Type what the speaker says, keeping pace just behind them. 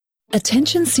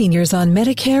Attention seniors on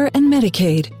Medicare and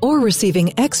Medicaid or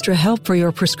receiving extra help for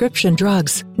your prescription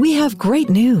drugs. We have great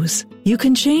news. You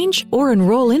can change or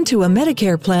enroll into a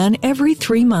Medicare plan every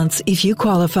 3 months if you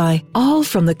qualify, all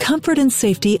from the comfort and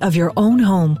safety of your own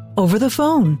home, over the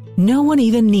phone. No one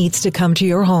even needs to come to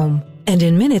your home. And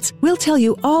in minutes, we'll tell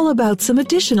you all about some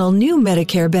additional new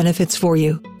Medicare benefits for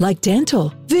you, like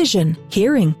dental, vision,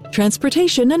 hearing,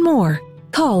 transportation, and more.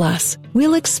 Call us.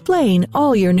 We'll explain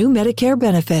all your new Medicare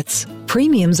benefits.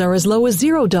 Premiums are as low as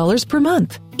 $0 per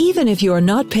month. Even if you are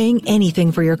not paying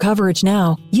anything for your coverage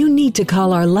now, you need to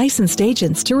call our licensed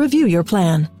agents to review your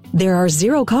plan. There are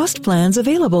zero-cost plans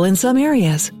available in some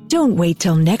areas. Don't wait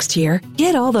till next year.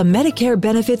 Get all the Medicare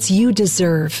benefits you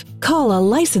deserve. Call a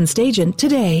licensed agent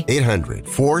today.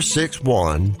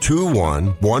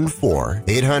 800-461-2114.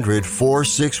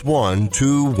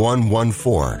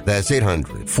 800-461-2114. That's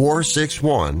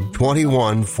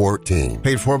 800-461-2114.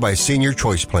 Paid for by Senior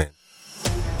Choice Plan.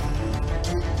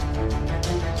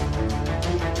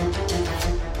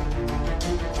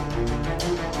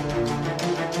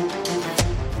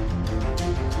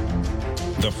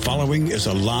 The following is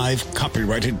a live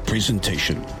copyrighted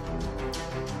presentation.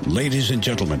 Ladies and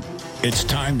gentlemen, it's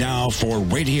time now for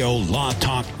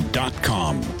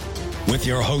RadioLawTalk.com with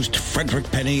your host, Frederick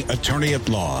Penny, attorney at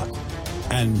law.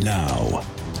 And now,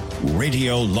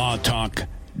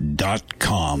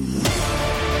 RadioLawTalk.com.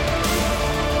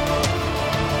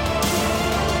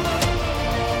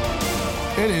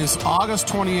 It is August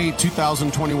 28,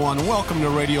 2021. Welcome to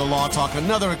Radio Law Talk,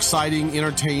 another exciting,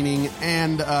 entertaining,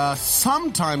 and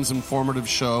sometimes informative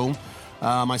show.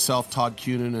 Myself, Todd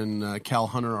Cunin, and Cal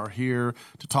Hunter are here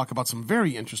to talk about some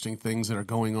very interesting things that are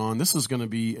going on. This is going to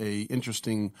be a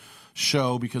interesting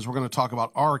show because we're going to talk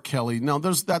about R. Kelly. Now,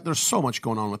 there's so much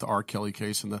going on with the R. Kelly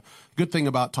case, and the good thing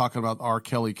about talking about the R.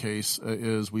 Kelly case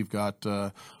is we've got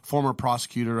former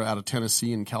prosecutor out of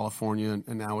Tennessee and California,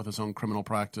 and now with his own criminal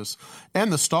practice,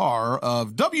 and the star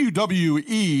of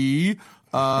WWE.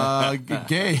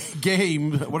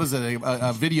 Game. What is it?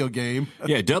 A video game.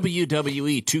 Yeah,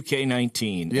 WWE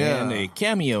 2K19 yeah. And a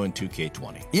cameo in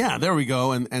 2K20. Yeah, there we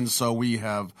go. And so we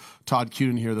have Todd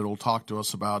Cunin here that will talk to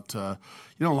us about a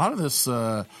lot of this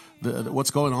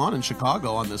what's going on in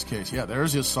Chicago on this case. Yeah,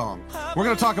 there's his song. We're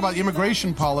going to talk about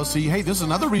immigration policy. Hey, this is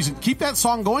another reason. Keep that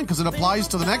song going because it applies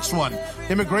to the next one.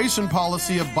 Immigration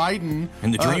policy of Biden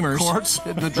and the Dreamers. Courts.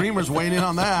 The Dreamers weighing in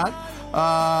on that.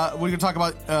 We're going to talk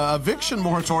about eviction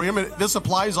moratorium. This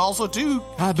applies also to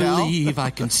I believe I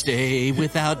can stay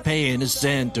without paying a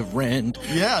cent of rent.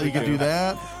 Yeah, you can do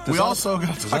that. Does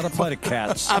that apply to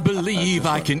cats? I believe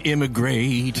I can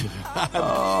immigrate.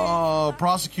 Oh,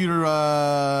 prosecutor.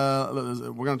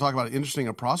 We're going to talk about it. Interesting.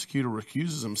 A prosecutor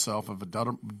recuses himself of a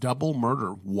double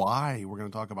murder. Why? We're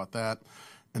going to talk about that.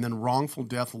 And then wrongful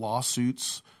death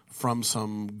lawsuits from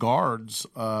some guards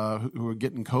who are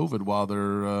getting COVID while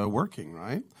they're working,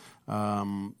 right?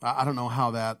 I don't know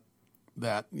how that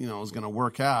is going to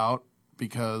work out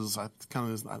because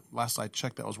last I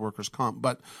checked that was workers' comp,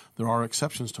 but there are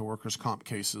exceptions to workers' comp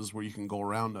cases where you can go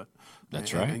around it.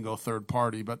 That's right. And go third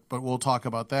party, but we'll talk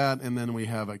about that, and then we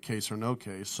have a case or no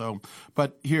case. So,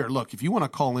 but here, look, if you want to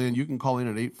call in, you can call in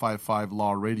at 855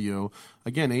 Law Radio.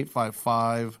 Again,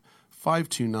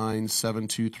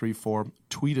 855-529-7234.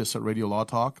 Tweet us at Radio Law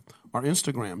Talk. Our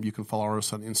Instagram, you can follow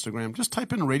us on Instagram. Just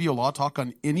type in Radio Law Talk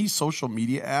on any social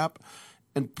media app,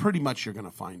 and pretty much you're going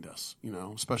to find us,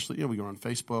 especially, we go on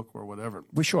Facebook or whatever.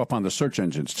 We show up on the search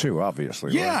engines too,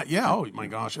 obviously. Yeah, right? yeah. Oh, my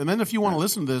gosh. And then if you want to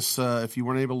listen to this, if you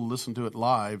weren't able to listen to it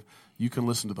live, you can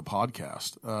listen to the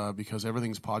podcast because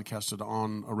everything's podcasted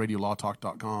on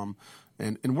radiolawtalk.com.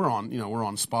 And we're on, we're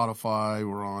on Spotify,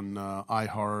 we're on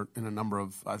iHeart, and a number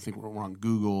of, I think we're on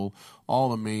Google, all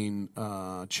the main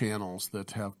channels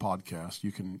that have podcasts.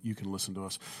 You can listen to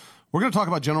us. We're going to talk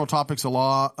about general topics of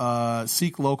law,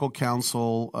 seek local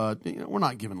counsel. We're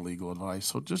not giving legal advice,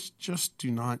 so just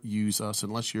do not use us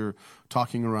unless you're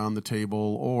talking around the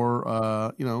table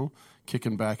or,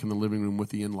 kicking back in the living room with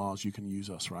the in-laws. You can use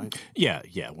us, right?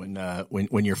 Yeah.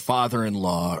 When your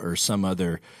father-in-law or some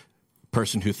other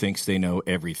person who thinks they know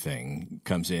everything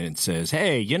comes in and says,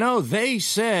 hey, they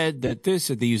said that this,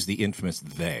 they use the infamous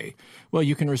they. Well,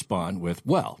 you can respond with,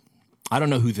 well, I don't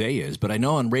know who they is, but I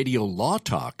know on Radio Law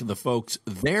Talk, the folks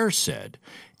there said,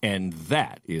 And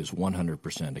that is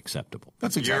 100% acceptable.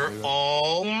 That's exactly You're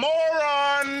all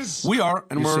morons. We are,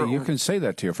 and You can say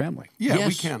that to your family. Yeah, Yes.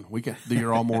 we can.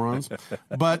 You're all morons.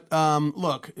 But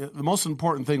look, the most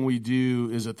important thing we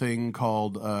do is a thing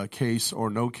called case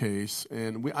or no case.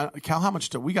 And Cal, how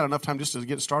much? We got enough time just to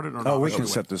get started, or Oh, not? we can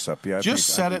set this up. Yeah, Just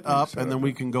set it up, and then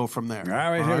we can go from there.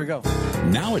 All right, here we go.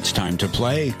 Now it's time to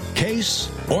play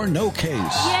Case or No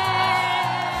Case.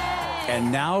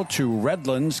 And now to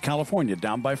Redlands, California,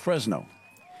 down by Fresno.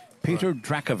 Peter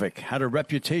Dracovic had a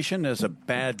reputation as a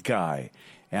bad guy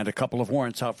and a couple of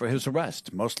warrants out for his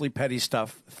arrest, mostly petty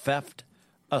stuff, theft,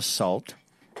 assault,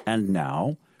 and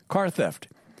now car theft.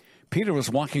 Peter was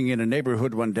walking in a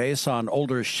neighborhood one day, saw an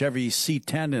older Chevy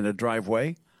C10 in a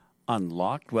driveway,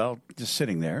 unlocked, just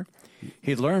sitting there.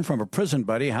 He'd learned from a prison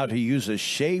buddy how to use a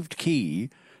shaved key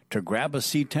to grab a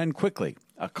C10 quickly,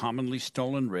 a commonly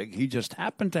stolen rig he just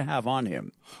happened to have on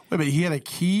him. Wait a minute, he had a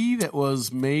key that was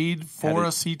made for a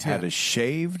C10. Had a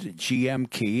shaved GM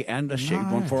key and a shaved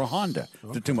one for a Honda,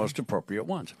 the two most appropriate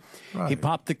ones. Right. He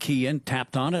popped the key in,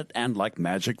 tapped on it, and like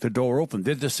magic, the door opened.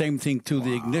 Did the same thing to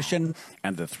the ignition,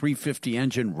 and the 350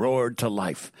 engine roared to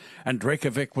life. And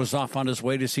Dracovic was off on his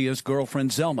way to see his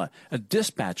girlfriend Zelma, a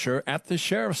dispatcher at the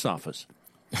sheriff's office.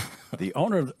 The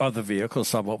owner of the vehicle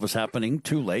saw what was happening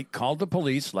too late, called the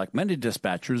police. Like many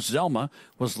dispatchers, Zelma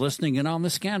was listening in on the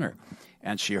scanner,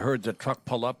 and she heard the truck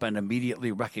pull up and immediately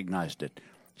recognized it.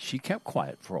 She kept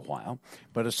quiet for a while,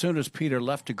 but as soon as Peter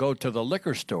left to go to the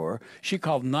liquor store, she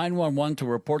called 911 to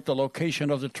report the location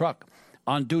of the truck.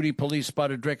 On-duty police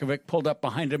spotted Dracovic, pulled up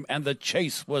behind him, and the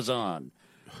chase was on.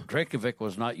 Dracovic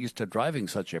was not used to driving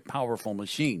such a powerful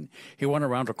machine. He went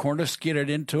around a corner, skidded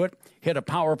into it, hit a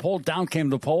power pole, down came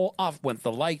the pole, off went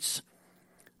the lights.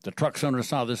 The truck's owner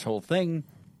saw this whole thing,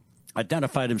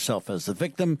 identified himself as the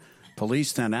victim.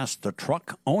 Police then asked the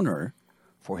truck owner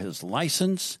for his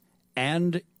license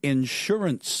and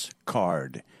insurance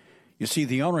card. You see,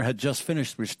 the owner had just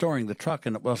finished restoring the truck,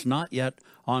 and it was not yet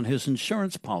on his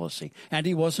insurance policy, and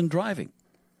he wasn't driving.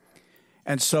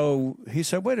 And so he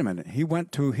said, wait a minute. He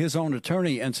went to his own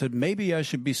attorney and said, maybe I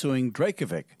should be suing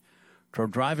Dracovic for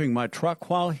driving my truck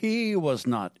while he was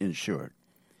not insured.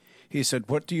 He said,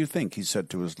 what do you think? He said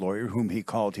to his lawyer, whom he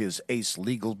called his ace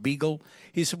legal beagle.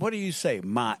 He said, what do you say,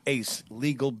 my ace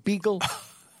legal beagle?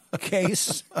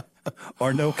 Case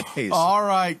or no case? All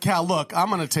right, Cal, look, I'm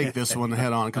going to take this one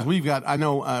head on because we've got, I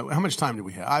know, how much time do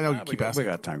we have? I know you keep asking.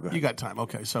 We got time. Go ahead. You got time.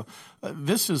 Okay, so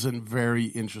this is a very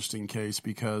interesting case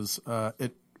because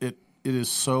it is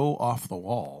so off the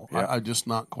wall. Yeah. I'm just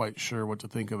not quite sure what to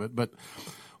think of it. But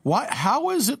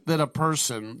how is it that a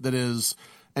person that is,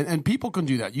 and people can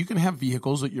do that. You can have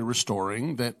vehicles that you're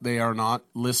restoring that they are not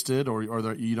listed or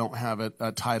that you don't have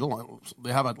a title.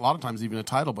 They have a lot of times even a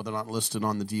title, but they're not listed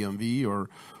on the DMV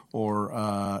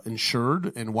or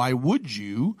insured. And why would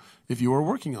you if you were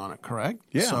working on it, correct?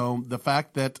 Yeah. So the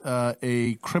fact that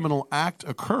a criminal act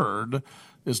occurred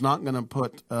is not going to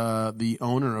put the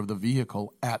owner of the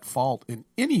vehicle at fault in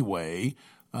any way.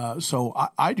 So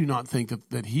I do not think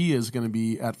that he is going to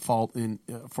be at fault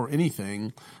for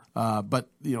anything. But,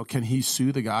 can he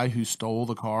sue the guy who stole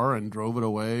the car and drove it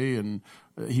away and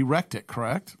he wrecked it,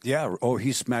 correct? Yeah. Oh,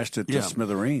 he smashed it to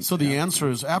smithereens. So the answer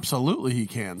is absolutely he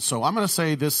can. So I'm going to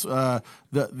say this,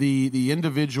 the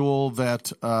individual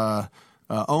that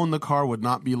owned the car would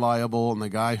not be liable, and the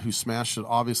guy who smashed it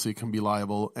obviously can be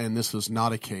liable, and this is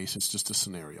not a case. It's just a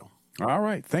scenario. All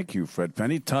right. Thank you, Fred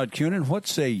Penny. Todd Cunin, what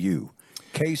say you?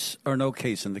 Case or no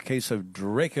case in the case of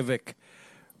Dracovic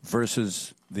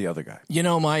versus the other guy?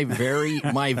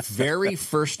 My very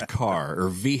first car, or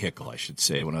vehicle, I should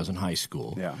say, when I was in high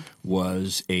school,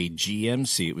 was a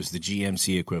GMC. It was the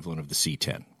GMC equivalent of the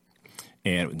C10.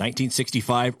 And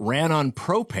 1965, ran on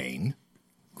propane,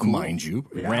 mind you,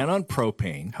 ran on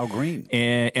propane. How green.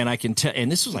 And I can tell,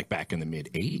 and this was like back in the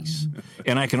mid-'80s.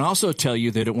 And I can also tell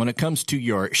you that when it comes to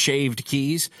your shaved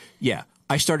keys,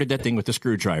 I started that thing with a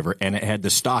screwdriver, and it had the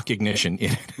stock ignition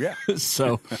in it. Yeah.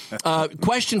 So,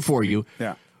 question for you.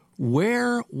 Yeah.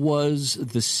 Where was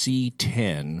the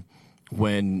C10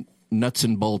 when Nuts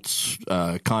and Bolts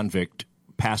convict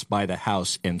passed by the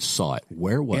house and saw it?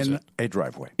 Where was it? In a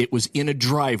driveway. It was in a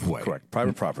driveway. Correct.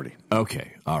 Private property.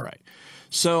 Okay. All right.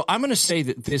 So I'm going to say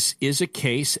that this is a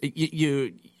case.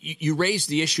 you raised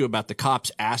the issue about the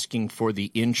cops asking for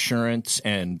the insurance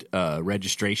and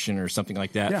registration or something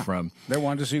like that from. They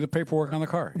wanted to see the paperwork on the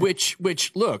car. Which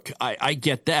look, I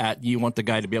get that. You want the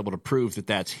guy to be able to prove that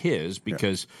that's his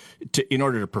because in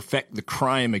order to perfect the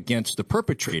crime against the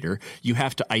perpetrator, you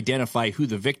have to identify who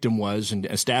the victim was and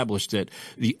establish that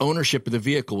the ownership of the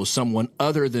vehicle was someone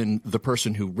other than the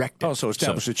person who wrecked it. Also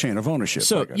establish a chain of ownership.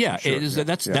 So,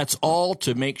 that's all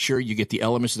to make sure you get the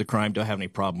elements of the crime. Don't have any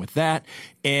problem with that.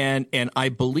 And I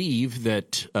believe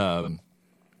that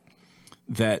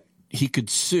that he could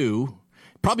sue.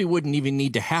 Probably wouldn't even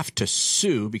need to have to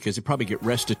sue because he'd probably get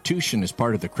restitution as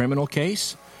part of the criminal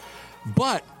case.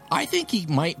 But I think he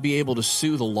might be able to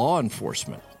sue the law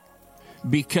enforcement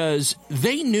because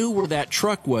they knew where that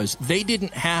truck was. They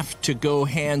didn't have to go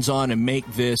hands-on and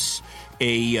make this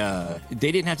a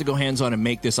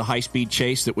high-speed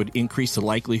chase that would increase the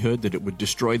likelihood that it would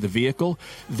destroy the vehicle.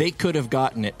 They could have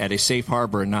gotten it at a safe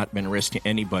harbor and not been a risk to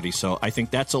anybody. So I think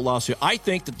that's a lawsuit. I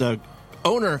think that the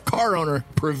car owner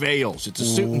prevails. It's a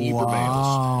suit and he prevails.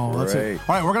 Wow, that's it.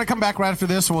 All right, we're going to come back right after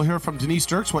this. We'll hear from Denise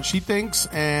Dirks, what she thinks,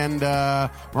 and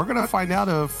we're going to find out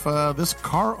if this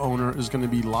car owner is going to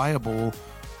be liable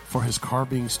for his car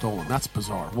being stolen. That's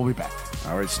bizarre. We'll be back.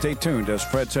 All right, stay tuned. As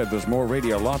Fred said, there's more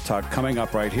Radio Law Talk coming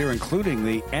up right here, including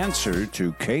the answer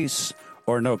to Case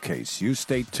or No Case. You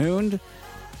stay tuned,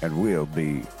 and we'll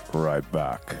be right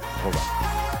back. Hold on.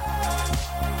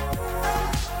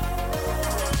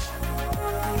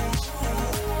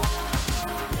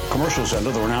 Commercials and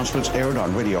other announcements aired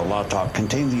on Radio Law Talk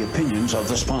contain the opinions of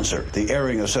the sponsor. The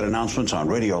airing of said announcements on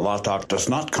Radio Law Talk does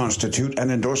not constitute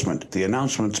an endorsement. The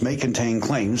announcements may contain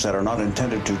claims that are not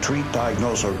intended to treat,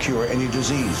 diagnose, or cure any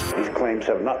disease. These claims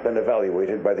have not been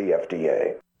evaluated by the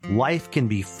FDA. Life can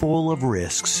be full of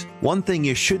risks. One thing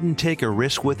you shouldn't take a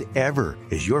risk with ever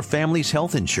is your family's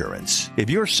health insurance.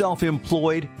 If you're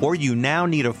self-employed or you now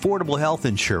need affordable health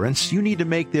insurance, you need to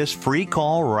make this free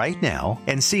call right now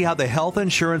and see how the Health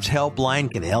Insurance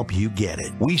Helpline can help you get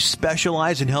it. We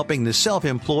specialize in helping the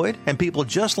self-employed and people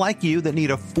just like you that need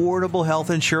affordable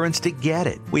health insurance to get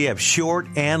it. We have short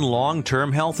and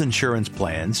long-term health insurance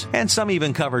plans, and some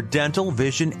even cover dental,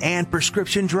 vision, and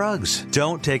prescription drugs.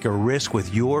 Don't take a risk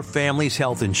with your family's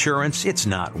health insurance. It's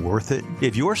not worth it.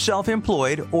 If you're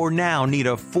self-employed or now need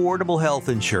affordable health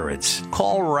insurance,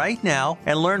 call right now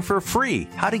and learn for free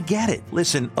how to get it.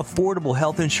 Listen, affordable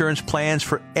health insurance plans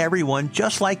for everyone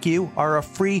just like you are a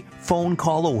free phone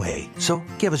call away. So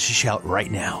give us a shout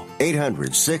right now.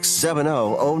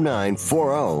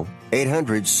 800-670-0940.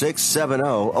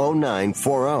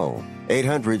 800-670-0940.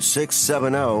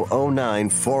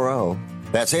 800-670-0940.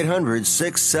 That's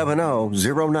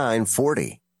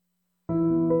 800-670-0940.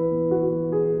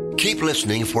 Keep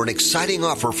listening for an exciting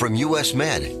offer from U.S.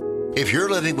 Med. If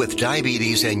you're living with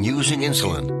diabetes and using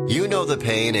insulin, you know the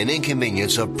pain and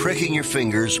inconvenience of pricking your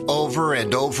fingers over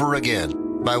and over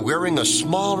again. By wearing a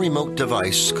small remote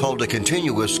device called a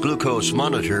continuous glucose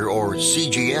monitor, or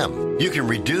CGM, you can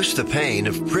reduce the pain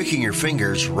of pricking your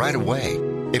fingers right away.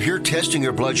 If you're testing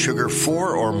your blood sugar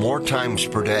 4 or more times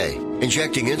per day,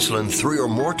 injecting insulin 3 or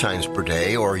more times per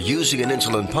day, or using an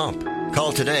insulin pump,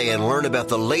 call today and learn about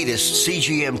the latest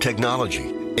CGM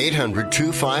technology.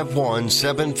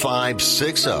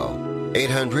 800-251-7560.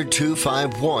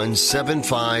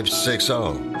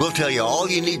 800-251-7560. We'll tell you all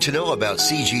you need to know about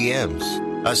CGMs.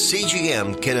 A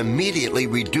CGM can immediately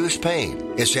reduce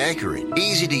pain. It's accurate,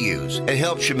 easy to use, and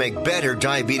helps you make better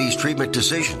diabetes treatment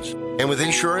decisions. And with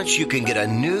insurance, you can get a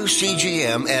new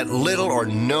CGM at little or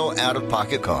no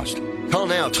out-of-pocket cost. Call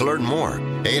now to learn more.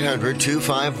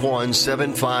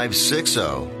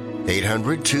 800-251-7560.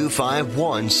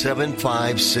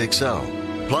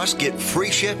 800-251-7560. Plus, get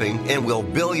free shipping and we'll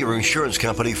bill your insurance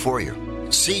company for you.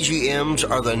 CGMs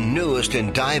are the newest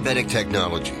in diabetic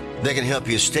technology. They can help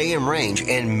you stay in range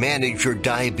and manage your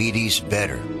diabetes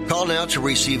better. Call now to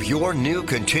receive your new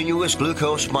continuous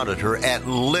glucose monitor at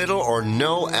little or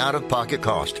no out-of-pocket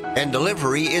cost. And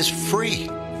delivery is free.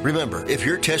 Remember, if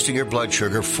you're testing your blood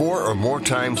sugar 4 or more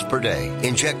times per day,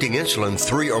 injecting insulin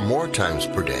 3 or more times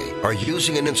per day, or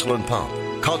using an insulin pump,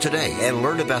 call today and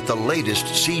learn about the latest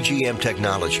CGM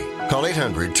technology. Call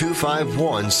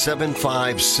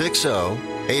 800-251-7560.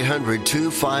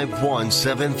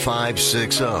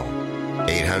 800-251-7560.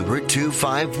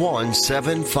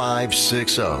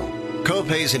 800-251-7560.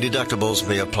 Copays and deductibles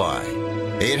may apply.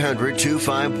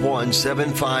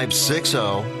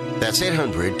 800-251-7560. That's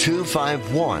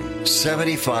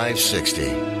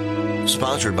 800-251-7560.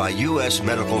 Sponsored by U.S.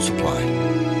 Medical Supply.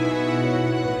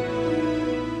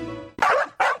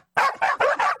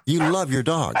 You love your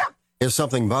dog. Is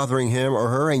something bothering him or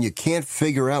her and you can't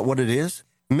figure out what it is?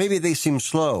 Maybe they seem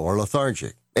slow or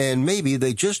lethargic, and maybe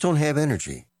they just don't have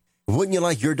energy. Wouldn't you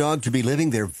like your dog to be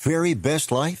living their very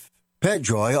best life?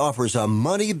 PetJoy offers a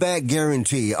money-back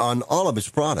guarantee on all of its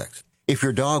products. If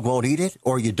your dog won't eat it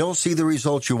or you don't see the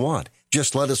results you want,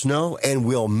 just let us know and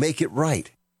we'll make it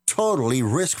right. Totally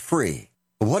risk-free.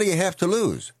 What do you have to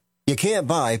lose? You can't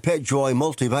buy PetJoy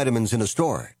multivitamins in a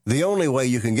store. The only way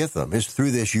you can get them is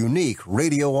through this unique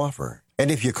radio offer. And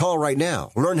if you call right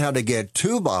now, learn how to get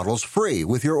 2 bottles free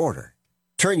with your order.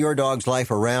 Turn your dog's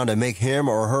life around and make him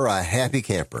or her a happy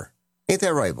camper. Ain't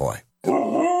that right, boy?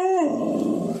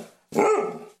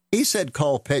 He said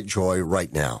call PetJoy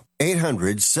right now.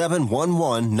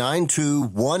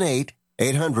 800-711-9218.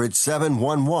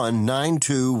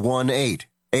 800-711-9218.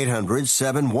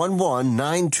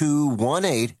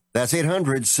 800-711-9218. That's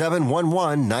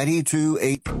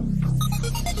 800-711-9218.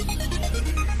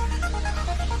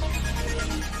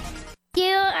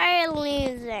 You are a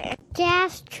loser.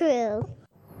 That's true.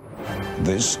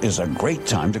 This is a great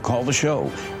time to call the show.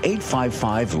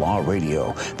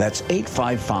 855-LAW-RADIO. That's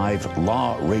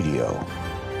 855-LAW-RADIO.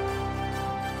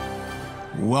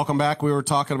 Welcome back. We were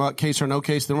talking about case or no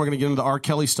case. Then we're going to get into R.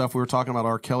 Kelly stuff. We were talking about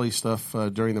R. Kelly stuff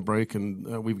during the break,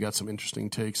 and we've got some interesting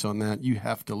takes on that. You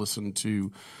have to listen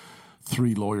to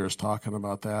 3 lawyers talking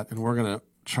about that, and we're going to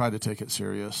try to take it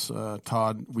serious.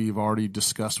 Todd, we've already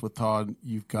discussed with Todd,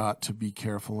 you've got to be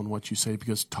careful in what you say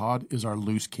because Todd is our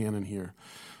loose cannon here.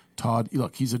 Todd,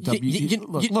 look, he's a W.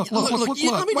 Look.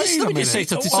 Let me just say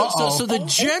something. So the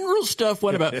general stuff.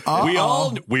 What about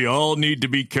we all need to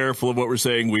be careful of what we're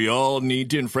saying. We all need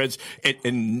to, and friends.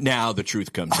 And now the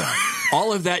truth comes out.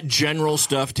 All of that general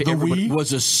stuff to everybody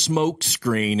was a smoke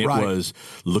screen. It was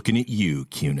looking at you,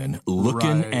 Cunin.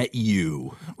 Looking at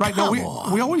you. Right. Come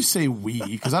on. We always say we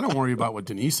because I don't worry about what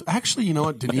Denise. Actually, you know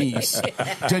what,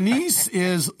 Denise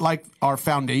is like our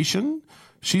foundation.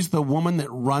 She's the woman that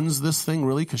runs this thing,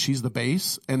 really, because she's the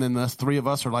base. And then the 3 of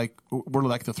us we're like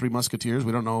the 3 musketeers.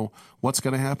 We don't know what's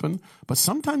going to happen. But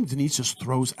sometimes Denise just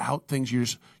throws out things. You're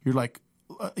like,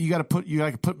 you got to put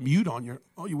mute on your.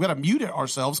 You got to mute it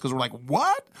ourselves because we're like,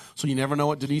 what? So you never know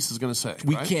what Denise is going to say.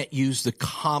 We can't use the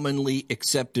commonly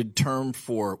accepted term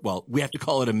for. Well, we have to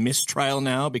call it a mistrial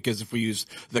now because if we use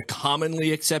the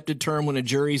commonly accepted term when a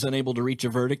jury's unable to reach a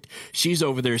verdict, she's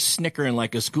over there snickering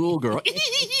like a schoolgirl.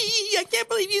 I can't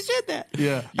believe you said that.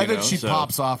 Yeah, and then she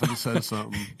pops off and says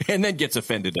something, and then gets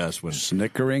offended us when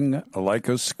snickering like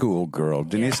a schoolgirl.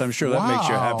 Denise, I'm sure that makes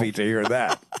you happy to hear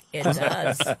that. It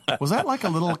does. Was that like a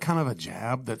little kind of a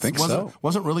jab? That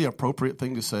wasn't really an appropriate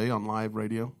thing to say on live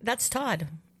radio. That's Todd.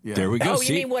 Yeah. There we go. Oh,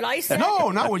 you mean what I said?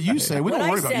 No, not what you say. We don't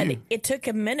worry about you. It took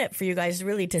a minute for you guys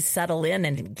really to settle in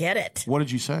and get it. What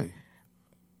did you say?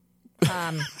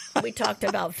 We talked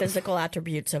about physical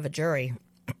attributes of a jury.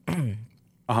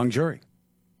 A hung jury.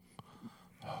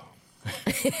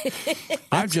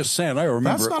 I'm just saying, I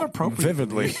remember that's not appropriate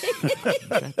vividly.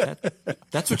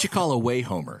 That's what you call a way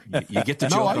homer. You get the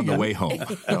joke on the way home.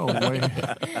 No way.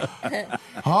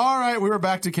 All right, we were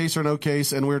back to case or no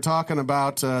case, and we were talking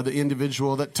about the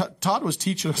individual that Todd was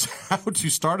teaching us how to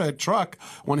start a truck.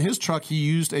 On his truck, he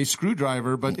used a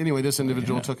screwdriver, but anyway, this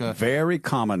individual took a very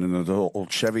common in the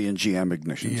old Chevy and GM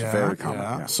ignitions. Very common.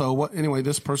 Yeah. So what? Anyway,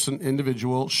 this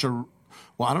individual.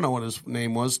 Well, I don't know what his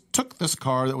name was, took this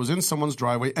car that was in someone's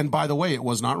driveway. And by the way, it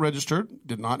was not registered,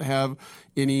 did not have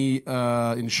any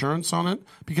insurance on it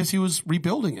because he was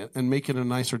rebuilding it and making a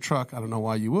nicer truck. I don't know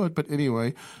why you would, but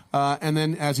anyway. And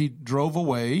then as he drove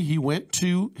away, he went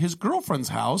to his girlfriend's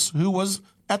house who was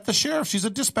at the sheriff. She's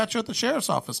a dispatcher at the sheriff's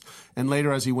office. And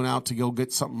later, as he went out to go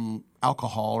get something,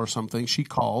 alcohol or something, she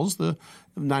calls the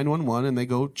 911 and they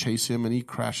go chase him and he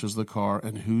crashes the car.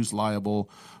 And who's liable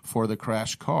for the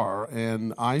crashed car?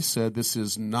 And I said, this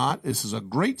is a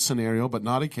great scenario, but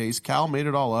not a case. Cal made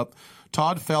it all up.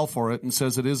 Todd fell for it and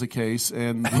says it is a case.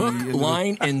 And hook,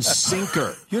 line, and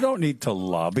sinker. You don't need to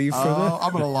lobby for that.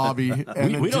 I'm going to lobby.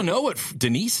 We don't know what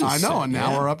Denise is. I know, said. and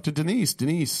now we're up to Denise.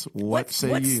 Denise, what say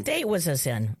you? What state was this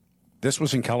in? This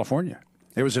was in California.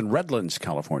 It was in Redlands,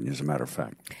 California, as a matter of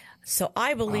fact. So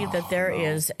I believe that there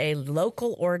is a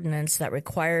local ordinance that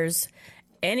requires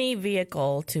any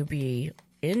vehicle to be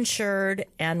insured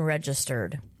and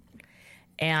registered,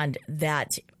 and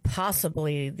that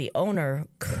possibly the owner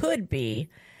could be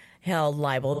held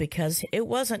liable because it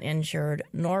wasn't insured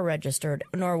nor registered,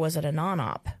 nor was it a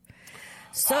non-op.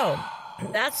 So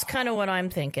that's kind of what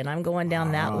I'm thinking. I'm going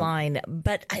down that line.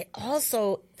 But I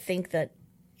also think that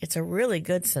it's a really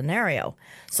good scenario.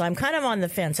 So I'm kind of on the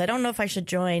fence. I don't know if I should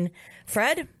join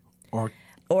Fred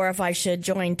or if I should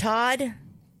join Todd.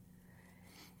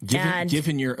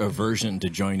 Given your aversion to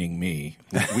joining me,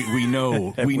 we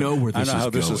know where this is going. I know how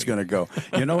this is going to go.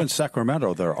 You know, in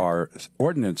Sacramento, there are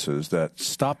ordinances that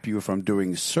stop you from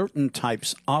doing certain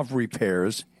types of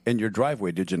repairs in your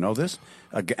driveway. Did you know this?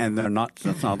 And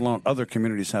that's not alone. Other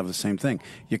communities have the same thing.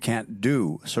 You can't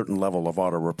do a certain level of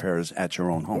auto repairs at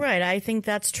your own home. Right. I think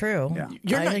that's true. Yeah.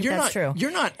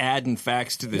 You're not adding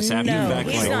facts to this after the fact.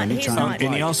 He's not.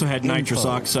 And he also had nitrous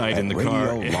oxide in the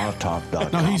car.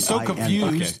 No, he's so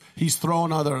confused. Okay. He's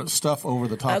throwing other stuff over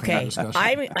the top of the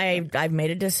discussion. I've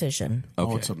made a decision. Okay.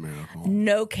 Oh, it's a miracle.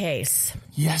 No case.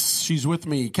 Yes, she's with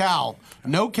me. Cal,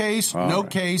 no case,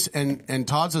 case. And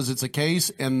Todd says it's a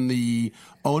case, and the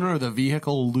owner of the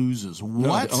vehicle loses.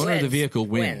 What? No, the owner of the vehicle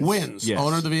wins. Wins. Yes.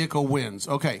 Owner of the vehicle wins.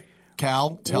 Okay.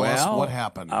 Cal, tell us what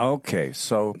happened. Okay,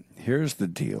 so here's the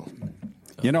deal.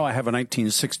 You know, I have a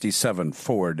 1967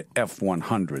 Ford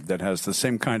F-100 that has the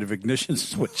same kind of ignition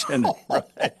switch in it. Right?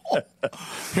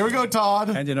 Here we go, Todd.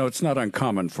 And, you know, it's not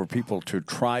uncommon for people to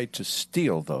try to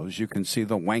steal those. You can see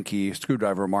the wanky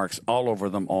screwdriver marks all over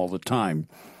them all the time.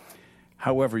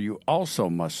 However, you also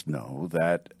must know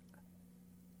that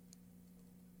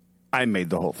I made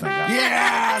the whole thing up.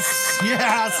 Yes.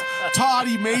 Todd,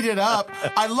 he made it up.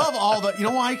 I love all the, you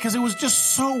know why? Because it was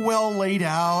just so well laid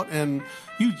out, and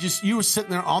you were sitting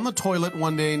there on the toilet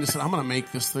one day and just said, I'm going to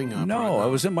make this thing up. No, I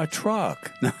was in my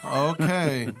truck.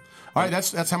 Okay. All right,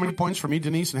 that's how many points for me,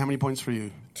 Denise, and how many points for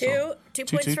you? Two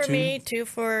points for me, 2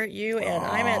 for you, and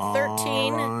I'm at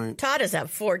 13. Right. Todd is at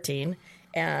 14,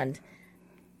 and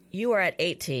you are at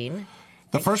 18.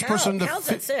 The first person to Cal's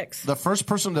at 6. The first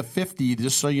person to 50,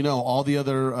 just so you know, all the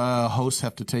other hosts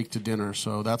have to take to dinner.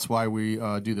 So that's why we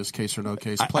do this case or no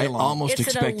case. Play along.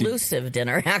 It's an elusive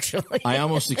dinner, actually. I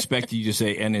almost expected you to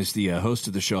say, and as the host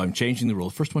of the show, I'm changing the rule.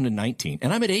 First one to 19.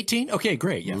 And I'm at 18? Okay,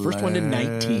 great. Yeah, first one to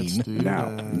 19. Now,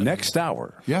 next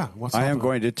hour, I am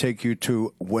going to take you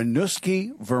to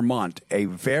Winooski, Vermont, a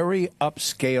very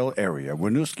upscale area.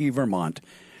 Winooski, Vermont,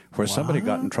 where somebody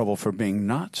got in trouble for being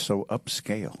not so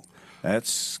upscale.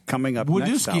 That's coming up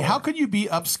next hour. How could you be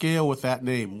upscale with that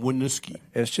name, Winooski?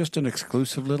 It's just an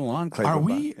exclusive little enclave. Are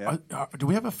we? Do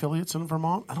we have affiliates in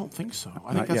Vermont? I don't think so.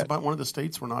 I think that's about one of the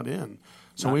states we're not in.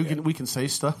 So we can say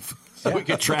stuff. We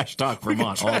can trash talk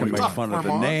Vermont. We can make fun of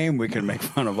the name. We can make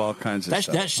fun of all kinds of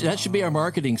stuff. That should be our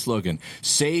marketing slogan.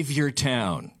 Save your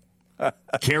town.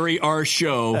 Carry our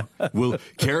show. We'll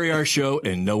carry our show,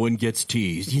 and no one gets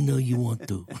teased. You know you want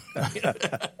to.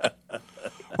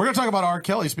 We're going to talk about R.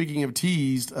 Kelly. Speaking of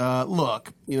teased,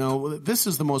 look, you know, this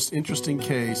is the most interesting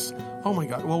case. Oh, my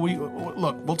God. Well,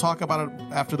 we'll talk about it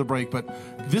after the break, but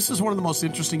this is one of the most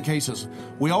interesting cases.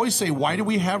 We always say, why do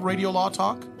we have Radio Law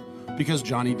Talk? Because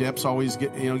Johnny Depp's always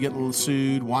getting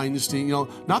sued, Weinstein,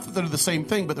 not that they're the same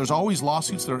thing, but there's always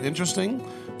lawsuits that are interesting.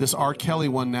 This R. Kelly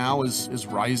one now is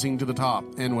rising to the top.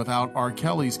 And without R.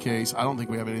 Kelly's case, I don't think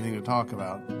we have anything to talk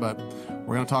about. But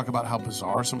we're going to talk about how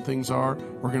bizarre some things are.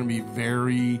 We're going to be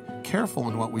very careful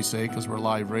in what we say because we're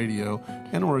live radio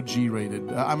and we're a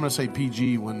G-rated. I'm going to say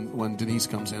PG when Denise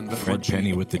comes in. But Fred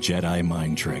Penny with the Jedi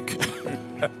mind trick.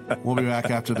 We'll be back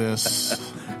after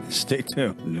this. Stay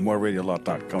tuned. More Radio Law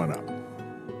Talk coming up.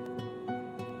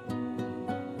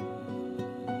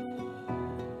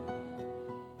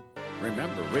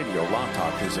 Remember, Radio Law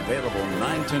Talk is available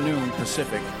 9 to noon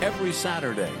Pacific every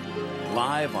Saturday.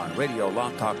 Live on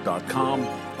RadioLawTalk.com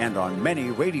and on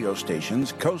many radio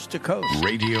stations coast to coast.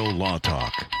 Radio Law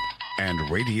Talk and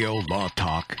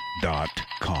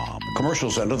RadioLawTalk.com.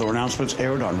 Commercials and other announcements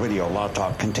aired on Radio Law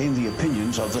Talk contain the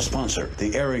opinions of the sponsor.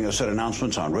 The airing of said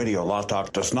announcements on Radio Law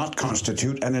Talk does not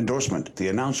constitute an endorsement. The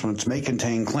announcements may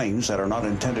contain claims that are not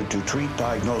intended to treat,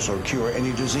 diagnose, or cure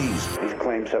any disease. These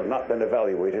claims have not been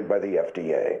evaluated by the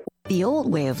FDA. The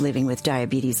old way of living with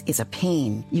diabetes is a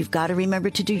pain. You've got to remember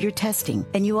to do your testing,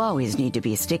 and you always need to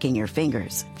be sticking your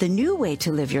fingers. The new way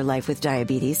to live your life with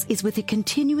diabetes is with a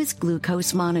continuous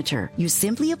glucose monitor. You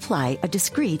simply apply a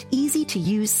discreet,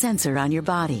 easy-to-use sensor on your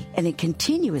body, and it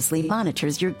continuously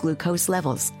monitors your glucose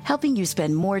levels, helping you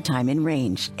spend more time in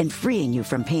range and freeing you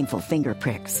from painful finger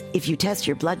pricks. If you test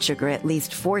your blood sugar at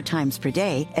least 4 times per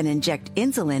day and inject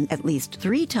insulin at least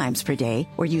 3 times per day,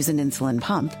 or use an insulin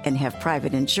pump and have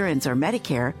private insurance or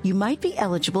Medicare, you might be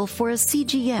eligible for a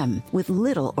CGM with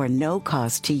little or no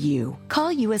cost to you.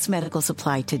 Call U.S. Medical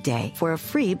Supply today for a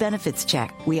free benefits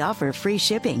check. We offer free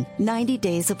shipping,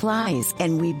 90-day supplies,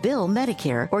 and we bill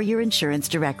Medicare or your insurance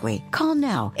directly. Call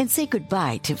now and say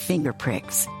goodbye to finger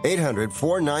pricks.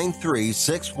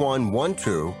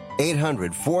 800-493-6112.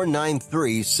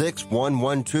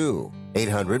 800-493-6112.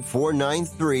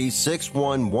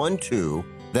 800-493-6112.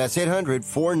 That's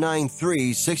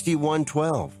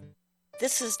 800-493-6112.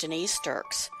 This is Denise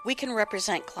Dirks. We can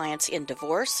represent clients in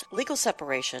divorce, legal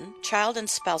separation, child and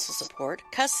spousal support,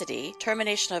 custody,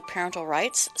 termination of parental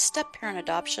rights, step-parent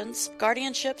adoptions,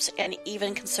 guardianships, and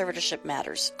even conservatorship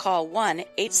matters. Call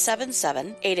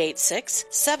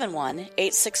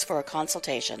 1-877-886-7186 for a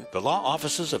consultation. The law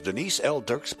offices of Denise L.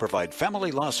 Dirks provide family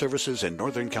law services in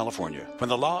Northern California. When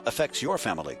the law affects your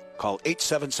family, call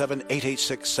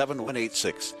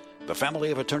 877-886-7186. The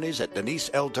family of attorneys at Denise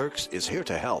L. Dirks is here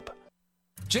to help.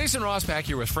 Jason Rosbach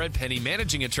here with Fred Penny,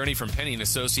 managing attorney from Penny &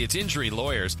 Associates Injury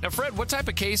Lawyers. Now, Fred, what type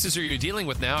of cases are you dealing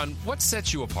with now, and what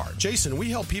sets you apart? Jason, we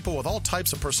help people with all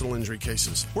types of personal injury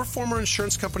cases. We're former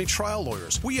insurance company trial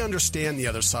lawyers. We understand the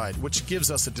other side, which gives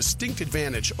us a distinct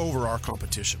advantage over our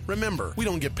competition. Remember, we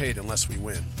don't get paid unless we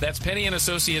win. That's Penny &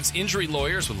 Associates Injury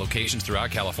Lawyers with locations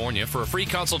throughout California. For a free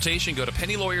consultation, go to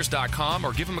pennylawyers.com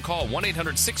or give them a call,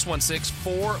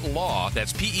 1-800-616-4LAW.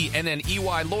 That's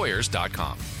PENNEY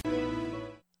lawyers.com.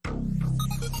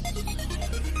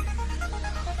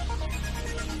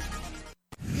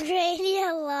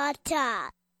 Radio Law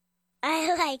Talk.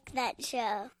 I like that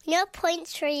show. No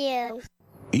points for you.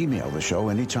 Email the show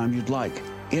anytime you'd like.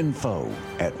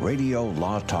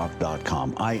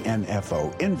 info@radiolawtalk.com.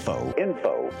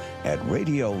 info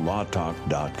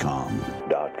 @radiolawtalk.com.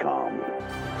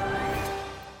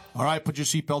 All right, put your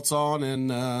seatbelts on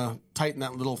and tighten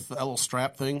that little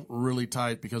strap thing really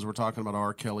tight, because we're talking about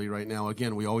R. Kelly right now.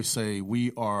 Again, we always say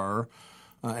we are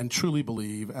and truly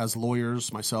believe, as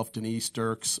lawyers, myself, Denise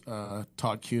Dirks,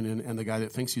 Todd Cunin, and the guy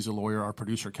that thinks he's a lawyer, our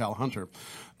producer, Cal Hunter.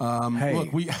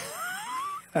 Look, we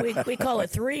call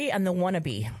it three and the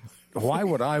wannabe. Why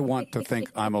would I want to think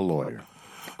I'm a lawyer?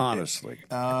 Honestly.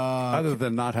 Other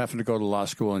than not having to go to law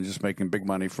school and just making big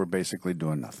money for basically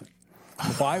doing nothing.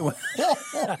 Why would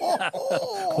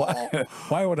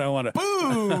I want to?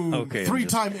 Boom! Okay,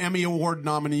 Three-time Emmy Award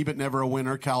nominee, but never a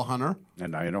winner, Cal Hunter.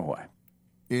 And now you know why.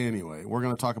 Anyway, we're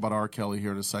going to talk about R. Kelly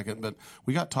here in a second, but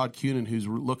we got Todd Cunin who's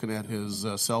looking at his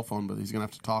cell phone, but he's going to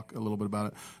have to talk a little bit about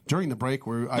it during the break.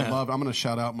 I'm going to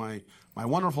shout out my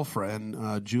wonderful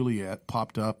friend Juliet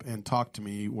popped up and talked to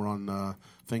me. We're on a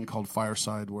thing called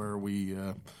Fireside where we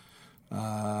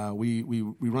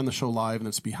run the show live, and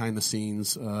it's behind the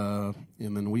scenes, and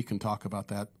then we can talk about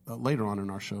that later on in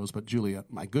our shows. But Juliet,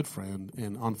 my good friend,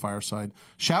 and on Fireside,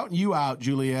 shouting you out,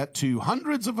 Juliet, to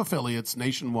hundreds of affiliates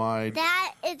nationwide.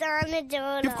 That is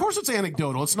anecdotal. Of course it's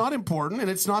anecdotal. It's not important, and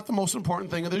it's not the most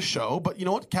important thing of this show. But you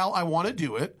know what, Cal? I want to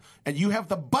do it, and you have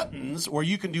the buttons where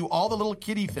you can do all the little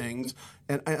kitty things,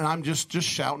 and I'm just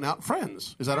shouting out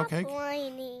friends. Is that okay?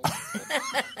 Whiny.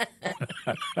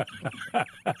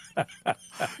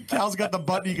 Cal's got the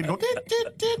button. You can go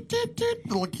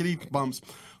little kitty bumps.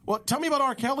 Well, tell me about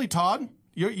R. Kelly, Todd.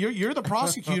 You're the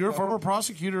prosecutor, former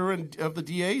prosecutor of the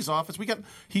DA's office.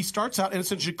 He starts out, and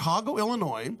it's in Chicago,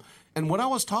 Illinois. And what I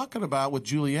was talking about with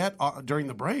Juliet during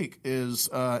the break is,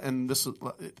 and this is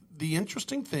the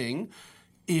interesting thing.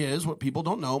 Is what people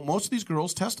don't know. Most of these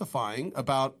girls testifying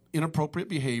about inappropriate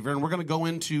behavior, and we're going to go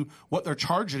into what they're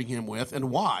charging him with and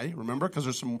why. Remember, because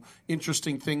there's some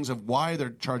interesting things of why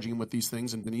they're charging him with these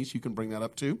things. And Denise, you can bring that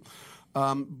up too.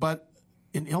 But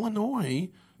in Illinois,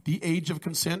 the age of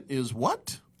consent is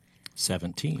what?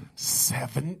 17.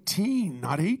 17,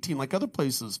 not 18 like other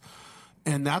places.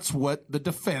 And that's what the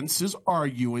defense is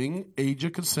arguing. Age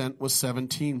of consent was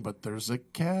 17, but there's a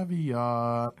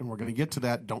caveat, and we're going to get to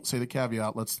that. Don't say the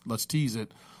caveat. Let's tease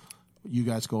it. You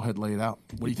guys go ahead and lay it out.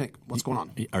 What do you think? What's going on?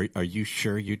 Are you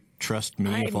sure you trust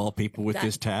me of all people with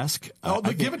this task?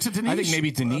 Give it to Denise. I think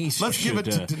maybe Denise. Let's give it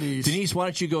to Denise. Denise, why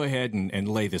don't you go ahead and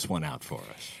lay this one out for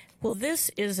us? Well, this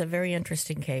is a very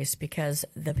interesting case because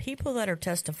the people that are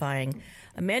testifying,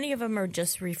 many of them are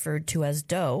just referred to as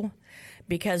Doe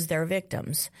because they're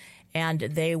victims. And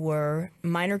they were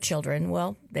minor children.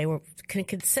 Well, they were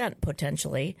consent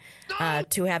potentially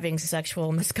to having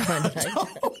sexual misconduct.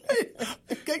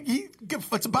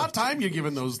 It's about time you're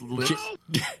giving those lips.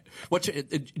 What's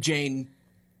Jane?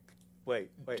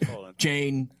 Wait, hold on.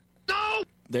 Jane. No.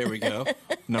 There we go.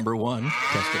 Number one.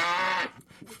 Test it.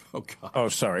 Oh God. Oh,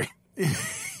 sorry.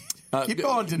 Keep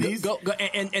going, Denise. Go.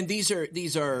 And these are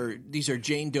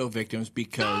Jane Doe victims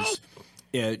because,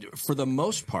 for the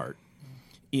most part,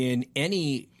 in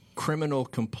any criminal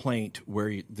complaint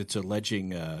that's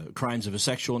alleging crimes of a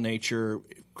sexual nature,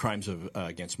 crimes of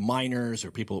against minors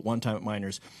or people at one time at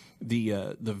minors,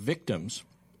 the victims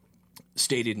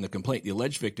stated in the complaint, the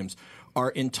alleged victims,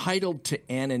 are entitled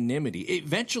to anonymity.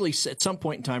 Eventually, at some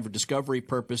point in time, for discovery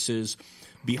purposes,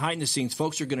 behind the scenes,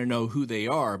 folks are going to know who they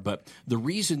are. But the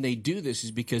reason they do this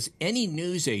is because any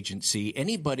news agency,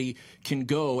 anybody can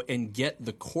go and get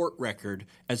the court record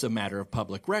as a matter of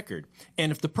public record.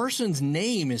 And if the person's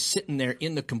name is sitting there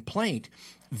in the complaint,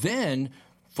 then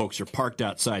folks are parked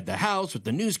outside the house with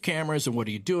the news cameras, and what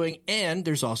are you doing? And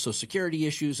there's also security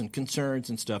issues and concerns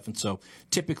and stuff. And so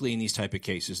typically in these type of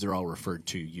cases, they're all referred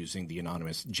to using the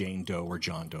anonymous Jane Doe or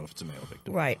John Doe if it's a male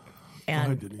victim. Right.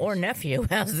 And or nephew,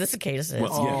 as this case is.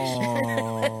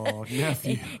 Well,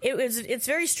 nephew. It's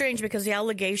very strange because the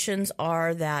allegations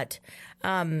are that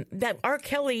that R.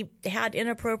 Kelly had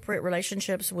inappropriate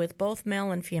relationships with both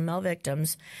male and female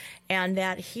victims, and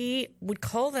that he would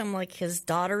call them like his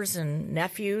daughters and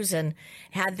nephews, and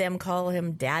had them call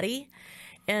him daddy.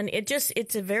 And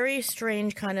it's a very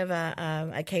strange kind of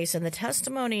a case, and the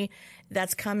testimony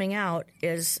that's coming out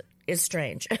is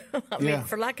strange. I mean,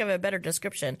 for lack of a better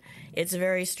description, it's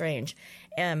very strange.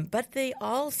 But they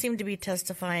all seem to be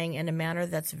testifying in a manner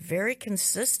that's very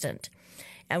consistent.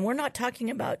 And we're not talking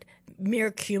about mere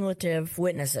cumulative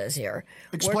witnesses here.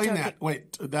 Explain that.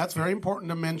 Wait, that's very important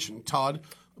to mention. Todd,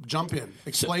 jump in.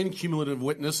 Explain cumulative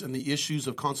witness and the issues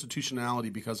of constitutionality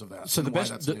because of that. So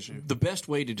the best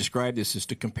way to describe this is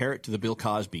to compare it to the Bill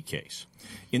Cosby case.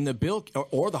 In the Bill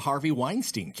or the Harvey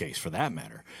Weinstein case, for that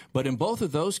matter. But in both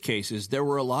of those cases, there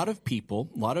were a lot of people,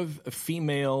 a lot of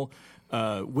female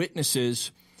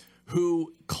witnesses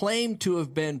who claimed to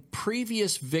have been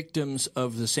previous victims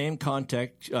of the same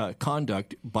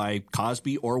conduct by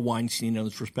Cosby or Weinstein in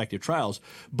those respective trials,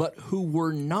 but who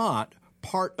were not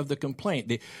part of the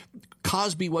complaint.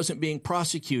 Cosby wasn't being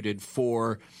prosecuted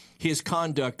for his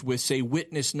conduct with, say,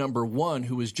 witness number one,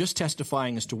 who was just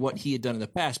testifying as to what he had done in the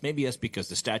past. Maybe that's because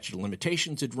the statute of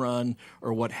limitations had run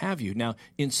or what have you. Now,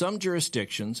 in some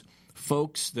jurisdictions,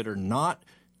 folks that are not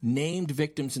named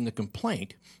victims in the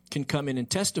complaint can come in and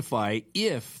testify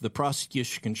if the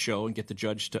prosecution can show and get the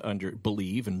judge to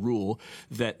believe and rule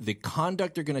that the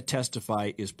conduct they're going to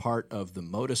testify is part of the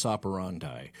modus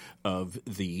operandi of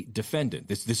the defendant.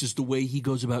 This is the way he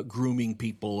goes about grooming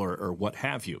people or what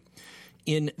have you.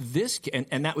 In this,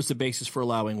 and that was the basis for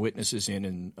allowing witnesses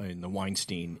in the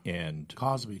Weinstein and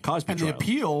Cosby and trials. The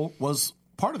appeal was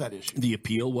part of that issue. The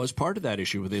appeal was part of that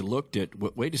issue where they looked at,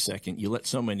 wait a second, you let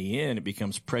so many in, it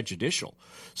becomes prejudicial.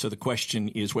 So the question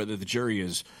is whether the jury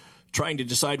is trying to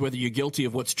decide whether you're guilty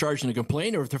of what's charged in the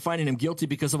complaint or if they're finding him guilty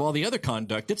because of all the other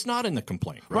conduct that's not in the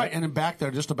complaint. Right. And back there,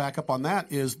 just to back up on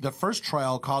that, is the first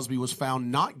trial, Cosby was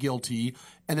found not guilty,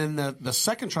 and then the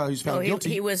second trial, he was found guilty.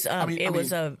 He was, it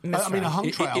was a mistrial. I mean, a hung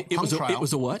trial. It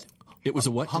was a what? It was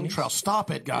a what? Hung trial. Stop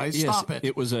it, guys. Yes, Stop it.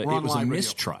 It was a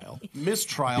mistrial.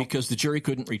 Mistrial. Because the jury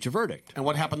couldn't reach a verdict. And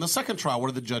what happened the second trial? What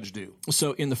did the judge do?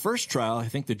 So in the first trial, I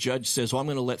think the judge says, well, I'm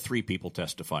going to let 3 people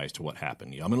testify as to what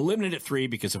happened. I'm going to limit it at 3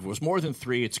 because if it was more than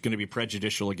 3, it's going to be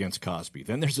prejudicial against Cosby.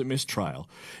 Then there's a mistrial.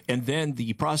 And then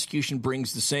the prosecution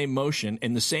brings the same motion,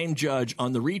 and the same judge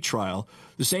on the retrial,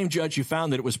 the same judge who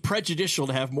found that it was prejudicial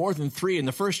to have more than 3 in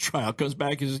the first trial, comes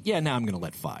back and says, yeah, now I'm going to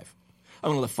let 5. I'm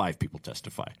going to let 5 people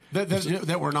testify.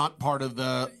 That were not part of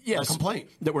the complaint.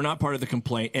 That were not part of the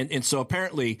complaint. And so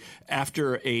apparently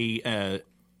after the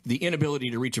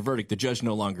inability to reach a verdict, the judge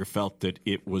no longer felt that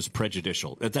it was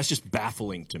prejudicial. That's just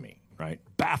baffling to me, right?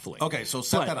 Baffling. Okay, so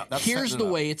set that up. Here's the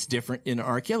way it's different in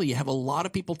R. Kelly. You have a lot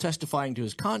of people testifying to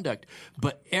his conduct,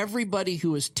 but everybody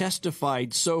who has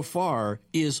testified so far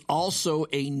is also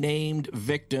a named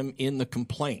victim in the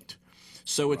complaint.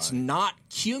 So it's not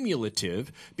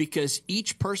cumulative because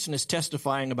each person is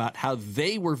testifying about how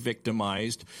they were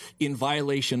victimized in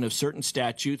violation of certain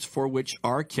statutes for which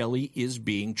R. Kelly is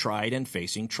being tried and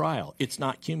facing trial. It's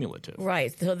not cumulative.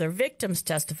 Right. So they're victims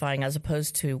testifying as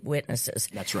opposed to witnesses.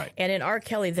 That's right. And in R.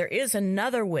 Kelly, there is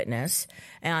another witness,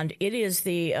 and it is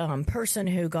the person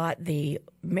who got the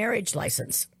marriage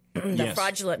license. The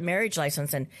fraudulent marriage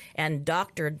license and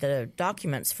doctored the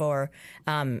documents for,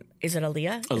 is it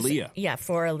Aaliyah? Aaliyah.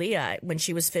 For Aaliyah when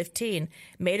she was 15,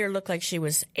 made her look like she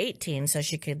was 18 so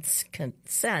she could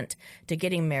consent to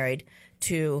getting married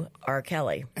to R.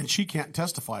 Kelly. And she can't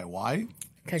testify. Why?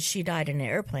 Because she died in an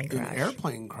airplane crash. An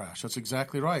airplane crash. That's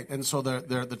exactly right. And so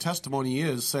the testimony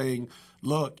is saying,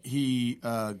 look, he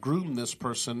groomed this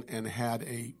person and had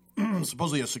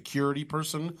supposedly a security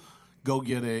person go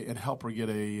get and help her get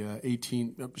a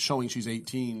 18, showing she's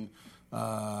 18,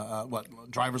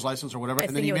 driver's license or whatever.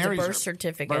 And then he marries her. Birth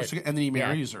certificate. And then he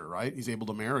marries her, right? He's able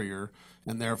to marry her,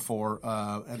 and therefore,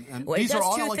 and well, these are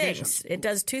all allegations. It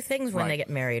does 2 things when they get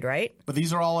married, right? But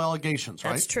these are all allegations,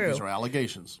 right? That's true. These are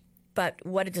allegations. But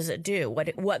what does it do?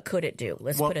 What could it do?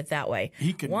 Let's put it that way.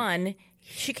 One,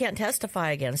 she can't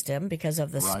testify against him because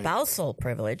of the spousal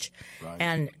privilege. Right.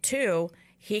 And two,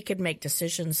 he could make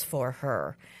decisions for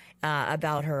her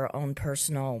about her own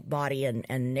personal body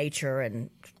and nature and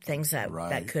things that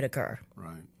could occur.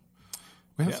 Right.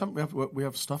 We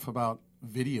have stuff about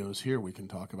videos here we can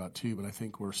talk about too, but I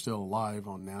think we're still live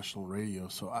on national radio,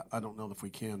 so I don't know if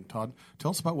we can. Todd, tell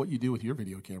us about what you do with your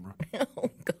video camera.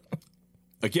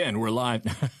 Again, we're live.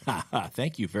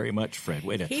 Thank you very much, Fred.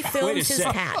 He films his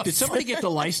hats. Did somebody get the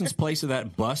license plates of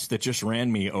that bus that just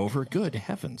ran me over? Good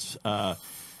heavens.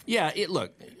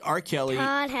 Look, R. Kelly.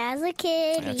 Todd has a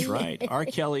kid. That's right. R.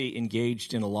 Kelly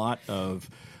engaged in a lot of,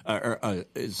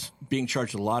 is being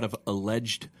charged a lot of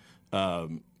alleged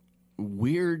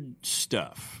weird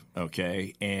stuff,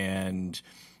 okay? And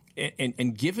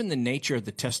given the nature of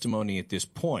the testimony at this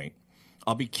point,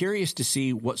 I'll be curious to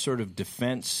see what sort of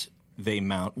defense they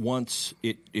mount once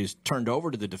it is turned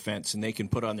over to the defense and they can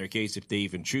put on their case if they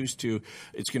even choose to.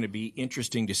 It's going to be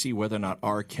interesting to see whether or not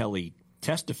R. Kelly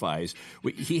testifies.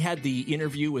 He had the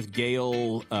interview with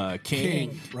Gayle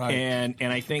King, right. and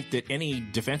I think that any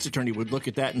defense attorney would look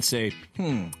at that and say,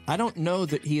 I don't know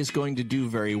that he is going to do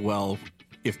very well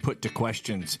if put to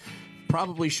questions.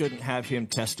 Probably shouldn't have him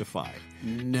testify.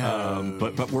 No.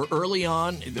 But we're early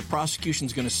on. The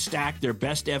prosecution's going to stack their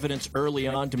best evidence early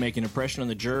on to make an impression on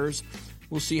the jurors.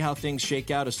 We'll see how things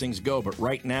shake out as things go. But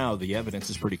right now, the evidence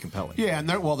is pretty compelling. Yeah, and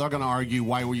they're going to argue,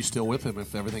 why were you still with him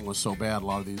if everything was so bad, a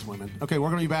lot of these women. Okay, we're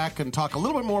going to be back and talk a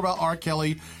little bit more about R.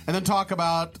 Kelly and then talk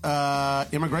about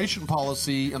immigration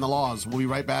policy and the laws. We'll be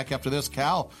right back after this.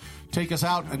 Cal, take us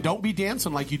out, and don't be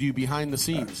dancing like you do behind the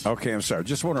scenes. Okay, I'm sorry.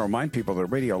 Just want to remind people that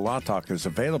Radio Law Talk is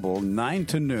available 9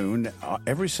 to noon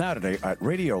every Saturday at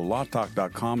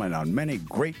radiolawtalk.com and on many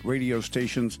great radio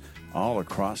stations all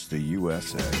across the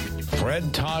USA.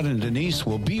 Fred, Todd, and Denise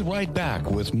will be right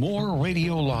back with more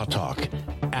Radio Law Talk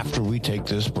after we take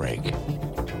this break.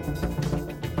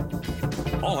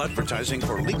 All advertising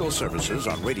for legal services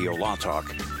on Radio Law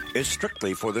Talk is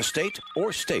strictly for the state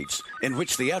or states in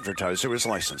which the advertiser is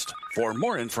licensed. For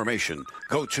more information,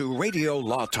 go to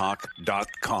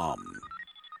radiolawtalk.com.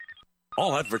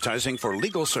 All advertising for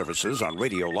legal services on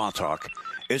Radio Law Talk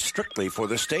is strictly for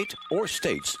the state or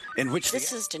states in which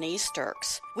This is Denise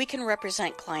Sturks. We can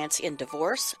represent clients in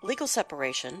divorce, legal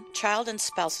separation, child and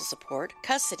spousal support,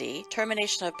 custody,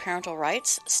 termination of parental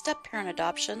rights, step-parent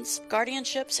adoptions,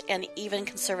 guardianships, and even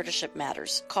conservatorship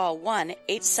matters. Call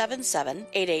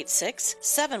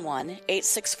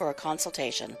 1-877-886-7186 for a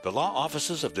consultation. The law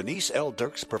offices of Denise L.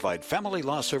 Dirks provide family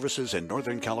law services in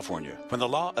Northern California. When the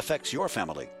law affects your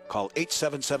family, call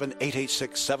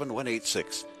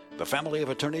 877-886-7186. The family of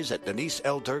attorneys at Denise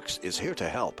L. Dirks is here to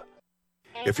help.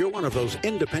 If you're one of those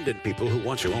independent people who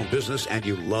wants your own business and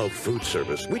you love food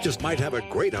service, we just might have a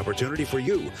great opportunity for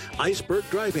you. Iceberg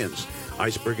Drive-Ins.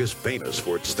 Iceberg is famous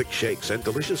for its thick shakes and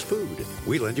delicious food.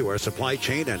 We lend you our supply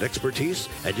chain and expertise,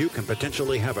 and you can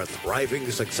potentially have a thriving,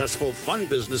 successful, fun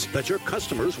business that your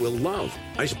customers will love.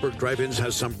 Iceberg Drive-Ins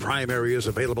has some prime areas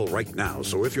available right now,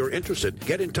 so if you're interested,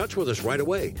 get in touch with us right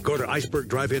away. Go to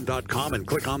icebergdrivein.com and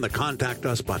click on the Contact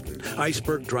Us button.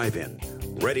 Iceberg Drive-In.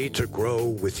 Ready to grow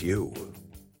with you.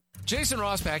 Jason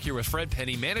Ross back here with Fred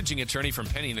Penny, managing attorney from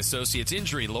Penny & Associates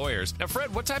Injury Lawyers. Now,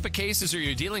 Fred, what type of cases are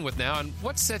you dealing with now, and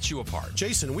what sets you apart?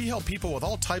 Jason, we help people with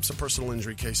all types of personal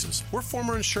injury cases. We're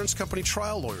former insurance company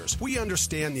trial lawyers. We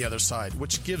understand the other side,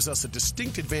 which gives us a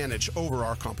distinct advantage over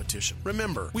our competition.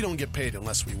 Remember, we don't get paid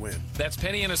unless we win. That's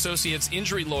Penny & Associates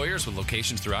Injury Lawyers with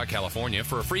locations throughout California.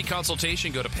 For a free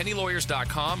consultation, go to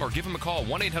pennylawyers.com or give them a call,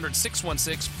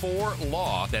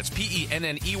 1-800-616-4LAW. That's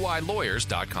PENNEY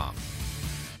lawyers.com.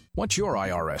 What's your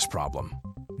IRS problem?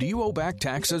 Do you owe back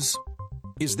taxes?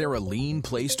 Is there a lien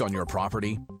placed on your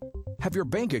property? Have your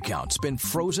bank accounts been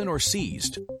frozen or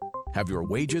seized? Have your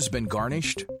wages been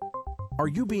garnished? Are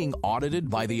you being audited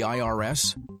by the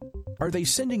IRS? Are they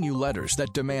sending you letters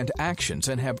that demand actions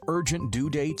and have urgent due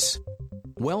dates?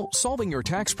 Well, solving your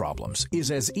tax problems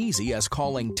is as easy as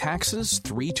calling Taxes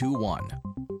 321.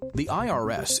 The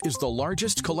IRS is the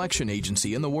largest collection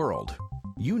agency in the world.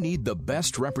 You need the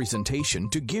best representation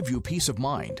to give you peace of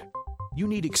mind. You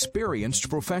need experienced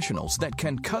professionals that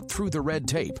can cut through the red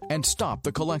tape and stop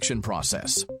the collection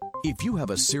process. If you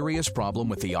have a serious problem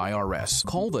with the IRS,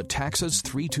 call the Taxes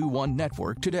 321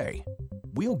 network today.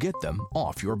 We'll get them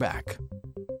off your back.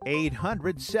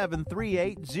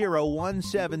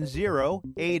 800-738-0170,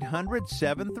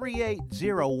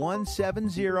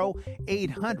 800-738-0170,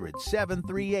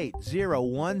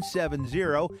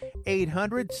 800-738-0170,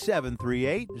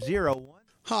 800-738-0170.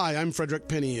 Hi, I'm Frederick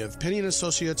Penny of Penny &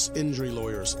 Associates Injury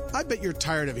Lawyers. I bet you're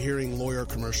tired of hearing lawyer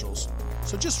commercials.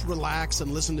 So just relax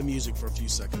and listen to music for a few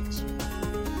seconds.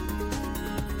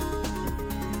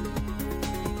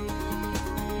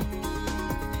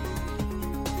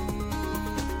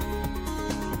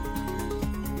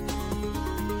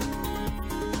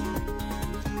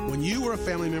 When you or a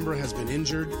family member has been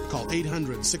injured, call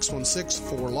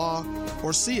 800-616-4LAW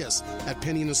or see us at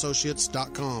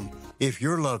PennyandAssociates.com. If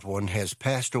your loved one has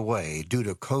passed away due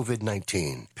to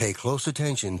COVID-19, pay close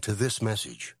attention to this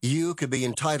message. You could be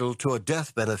entitled to a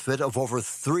death benefit of over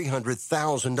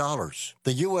 $300,000.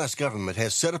 The U.S. government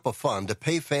has set up a fund to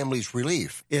pay families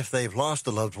relief if they've lost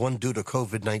a loved one due to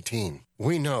COVID-19.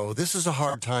 We know this is a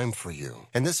hard time for you,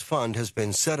 and this fund has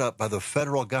been set up by the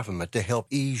federal government to help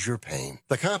ease your pain.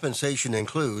 The compensation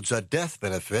includes a death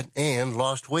benefit and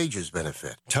lost wages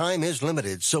benefit. Time is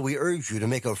limited, so we urge you to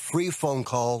make a free phone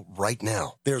call right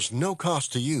now. There's no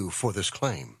cost to you for this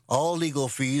claim. All legal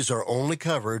fees are only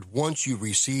covered once you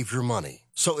receive your money.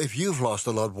 So if you've lost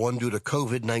a loved one due to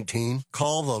COVID-19,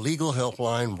 call the legal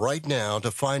helpline right now to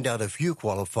find out if you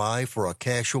qualify for a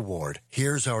cash award.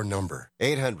 Here's our number,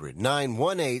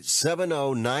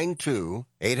 800-918-7092,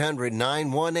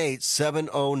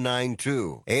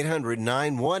 800-918-7092,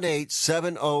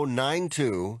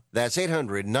 800-918-7092. That's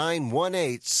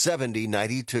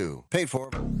 800-918-7092. Paid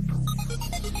for.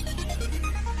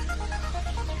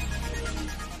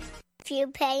 If you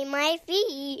pay my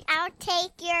fee, I'll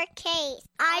take your case.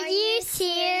 Are you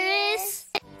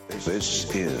serious?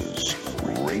 This is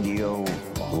Radio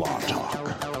Law Talk.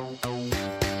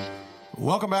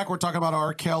 Welcome back. We're talking about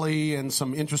R. Kelly and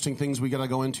some interesting things we got to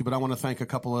go into, but I want to thank a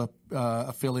couple of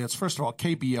affiliates. First of all,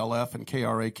 KBLF and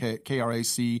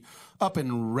KRAC up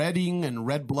in Redding and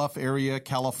Red Bluff area,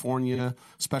 California,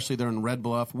 especially there in Red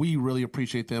Bluff. We really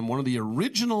appreciate them. One of the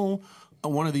original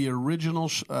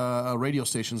radio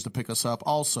stations to pick us up.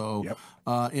 Also,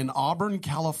 in Auburn,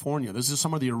 California, this is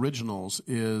some of the originals,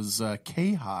 is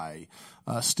K-High.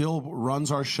 Still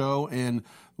runs our show, and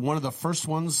one of the first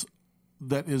ones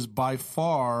that is by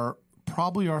far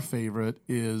probably our favorite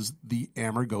is the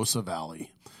Amargosa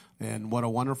Valley. And what a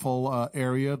wonderful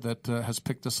area that has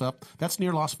picked us up. That's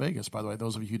near Las Vegas, by the way,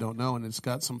 those of you who don't know, and it's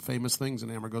got some famous things in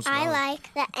Amargosa Valley. I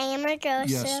like the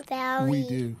Amargosa Valley. We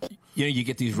do. You know, you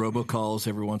get these robocalls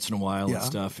every once in a while and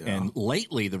stuff, and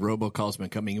lately the robocalls have been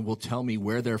coming and will tell me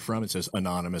where they're from. It says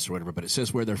anonymous or whatever, but it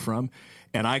says where they're from.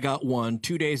 And I got one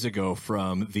 2 days ago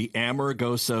from the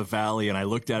Amargosa Valley, and I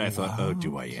looked at it, I thought, oh,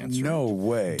 do I answer it? No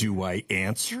way. Do I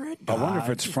answer it? I wonder if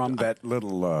it's from that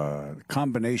little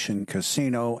combination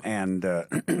casino and...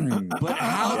 but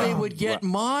how they would get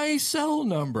my cell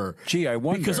number. Gee, I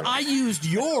wonder. Because I used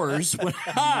yours.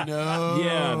 No.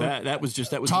 Yeah, that was Todd's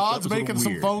that was making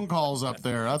some phone calls up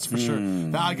there, that's for sure.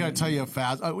 Now, I got to tell you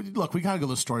fast. Look, we got to go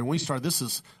to the story. When we started,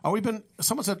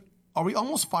 someone said, are we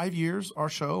almost 5 years, our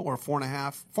show, or 4.5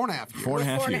 years?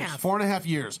 4.5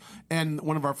 years. And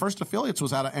one of our first affiliates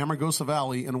was out of Amargosa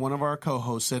Valley, and one of our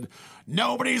co-hosts said,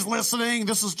 nobody's listening.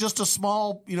 This is just a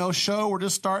small, show. We're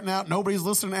just starting out. Nobody's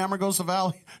listening to Amargosa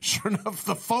Valley. Sure enough,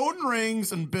 the phone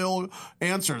rings, and Bill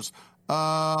answers,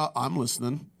 I'm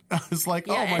listening. It's like,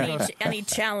 oh my God. And he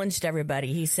challenged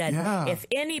everybody. He said,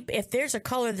 if there's a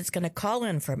caller that's going to call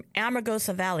in from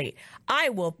Amargosa Valley, I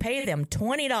will pay them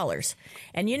 $20.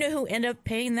 And you know who ended up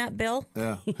paying that bill?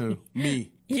 Yeah, who?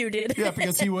 Me. You did. Yeah,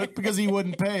 because he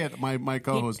wouldn't pay it, my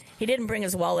co-host. He didn't bring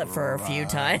his wallet for a few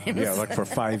times. Yeah, like for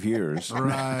 5 years.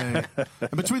 Right.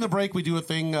 And between the break, we do a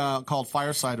thing called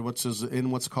Fireside, which is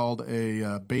in what's called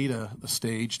a beta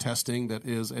stage testing that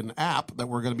is an app that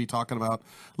we're going to be talking about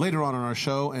later on in our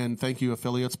show. And thank you,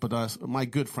 affiliates. But my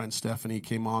good friend Stephanie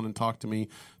came on and talked to me.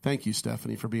 Thank you,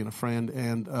 Stephanie, for being a friend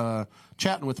and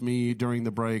chatting with me during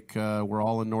the break. We're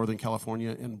all in Northern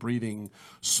California and breathing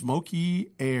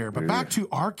smoky air. But back to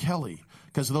R. Kelly,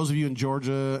 because those of you in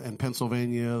Georgia and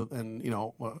Pennsylvania and,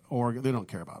 Oregon, they don't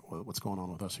care about what's going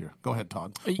on with us here. Go ahead,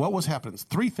 Todd. What was happening?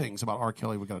 3 things about R.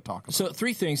 Kelly we got to talk about. So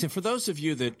 3 things. And for those of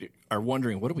you that are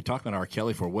wondering, what are we talking about R.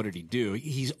 Kelly for? What did he do?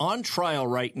 He's on trial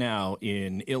right now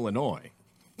in Illinois.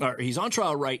 He's on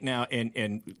trial right now,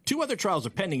 and 2 other trials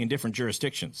are pending in different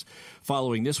jurisdictions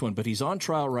following this one. But he's on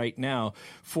trial right now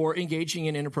for engaging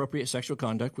in inappropriate sexual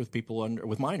conduct with people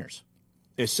with minors,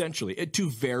 essentially, to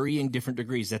varying different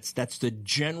degrees. That's the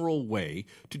general way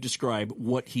to describe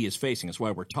what he is facing. That's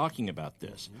why we're talking about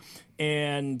this.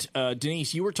 And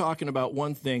Denise, you were talking about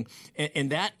one thing,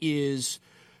 and that is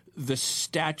the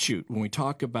statute, when we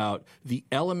talk about the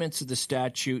elements of the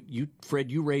statute, Fred,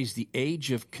 you raised the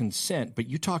age of consent, but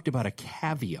you talked about a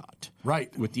caveat,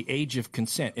 right, with the age of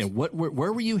consent. And where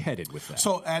were you headed with that?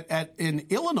 So in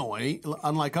Illinois,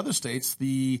 unlike other states,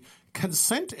 the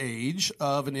consent age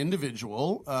of an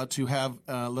individual to have,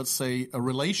 let's say, a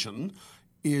relation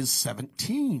is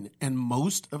 17, and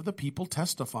most of the people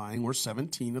testifying were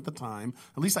 17 at the time.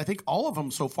 At least I think all of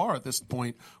them so far at this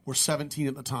point were 17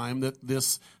 at the time that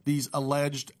these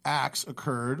alleged acts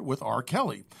occurred with R.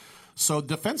 Kelly. So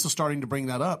defense is starting to bring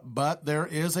that up, but there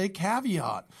is a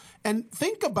caveat. And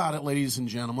think about it, ladies and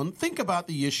gentlemen. Think about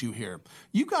the issue here.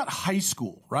 You got high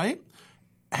school, right?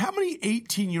 How many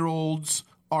 18-year-olds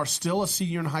are still a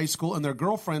senior in high school and their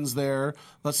girlfriend's there,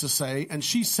 let's just say, and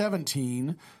she's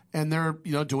 17, and they're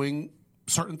doing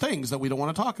certain things that we don't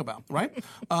want to talk about, right?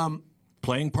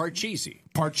 Playing Parcheesi,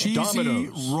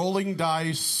 Dominoes, rolling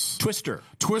dice, Twister,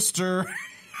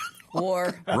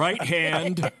 or right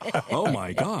hand. Oh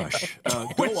my gosh!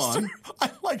 Go on. I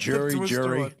like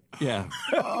jury. Yeah.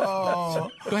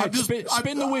 Oh, go ahead.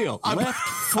 Spin the wheel. Left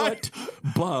foot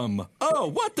bum. Oh,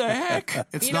 what the heck?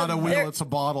 It's not a wheel. It's a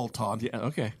bottle, Todd. Yeah.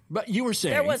 Okay. But you were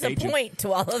saying there was a point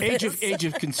to all of this. Age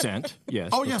of consent. Yes.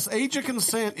 Oh yes. Age of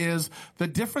consent is the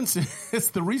difference.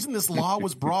 Is the reason this law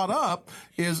was brought up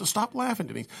is stop laughing,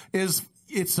 Denise. Is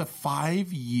it's a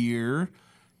 5-year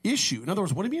issue. In other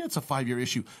words, what do you mean it's a 5-year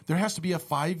issue? There has to be a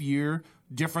 5-year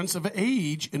difference of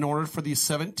age in order for the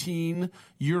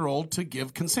 17-year-old to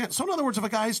give consent. So in other words, if a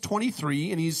guy's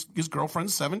 23 and his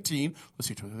girlfriend's 17, let's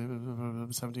see,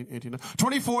 17, 18,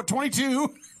 24,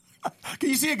 22. Can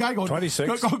you see a guy going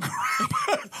 26?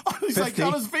 He's 50. Like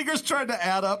on his fingers trying to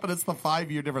add up, and it's the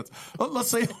 5-year difference. Let's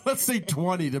say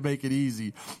 20 to make it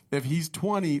easy. If he's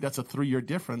 20, that's a 3-year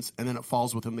difference, and then it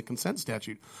falls within the consent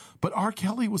statute. But R.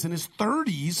 Kelly was in his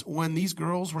 30s when these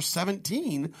girls were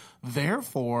 17.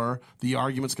 Therefore, the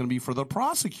argument's going to be for the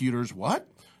prosecutors. What?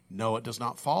 No, it does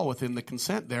not fall within the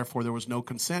consent. Therefore, there was no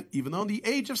consent, even though the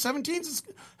age of 17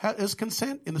 is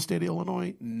consent in the state of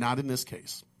Illinois. Not in this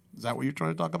case. Is that what you're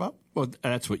trying to talk about? Well,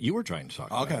 that's what you were trying to talk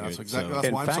about. Okay, that's exactly.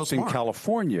 That's why I'm so smart. In fact, in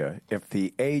California, if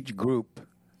the age group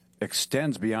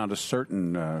extends beyond a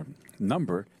certain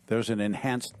number, there's an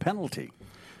enhanced penalty.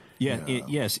 Yeah.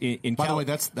 Yes. By the way,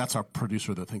 that's our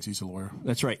producer that thinks he's a lawyer.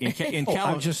 That's right.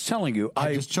 I'm just telling you.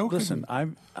 I'm just joking. Listen,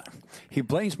 he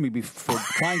blames me for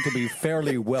trying to be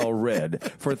fairly well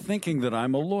read for thinking that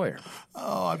I'm a lawyer.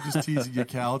 Oh, I'm just teasing you,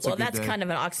 Cal. It's a good that's day. kind of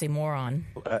an oxymoron.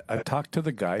 I talked to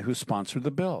the guy who sponsored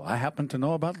the bill. I happen to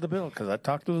know about the bill because I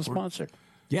talked to the sponsor.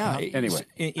 Yeah. Anyway.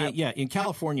 In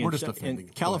California, we're just defending.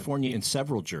 In California, in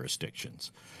several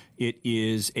jurisdictions, it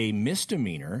is a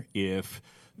misdemeanor if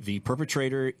the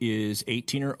perpetrator is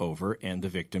 18 or over and the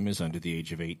victim is under the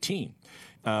age of 18.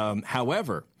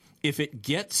 However, if it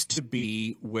gets to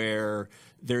be where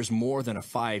there's more than a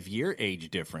 5-year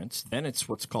age difference, then it's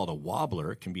what's called a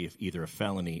wobbler. It can be either a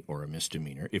felony or a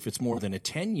misdemeanor. If it's more than a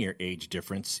 10-year age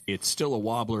difference, it's still a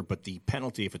wobbler, but the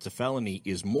penalty, if it's a felony,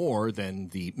 is more than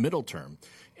the middle term.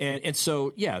 And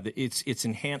so, yeah, it's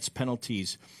enhanced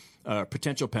penalties,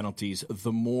 potential penalties,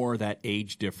 the more that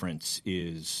age difference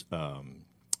is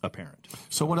apparent.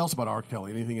 So what else about R.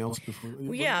 Kelly? Anything else?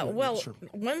 Sure.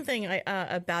 One thing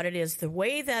about it is the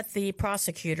way that the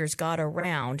prosecutors got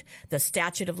around the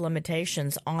statute of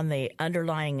limitations on the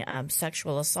underlying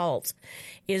sexual assaults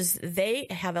is they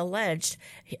have alleged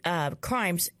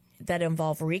crimes that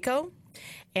involve RICO.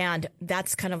 And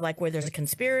that's kind of like where there's a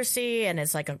conspiracy and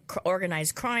it's like an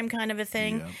organized crime kind of a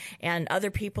thing. Yeah. And other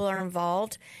people are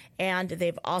involved. And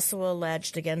they've also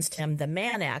alleged against him the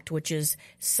Mann Act, which is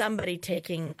somebody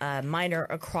taking a minor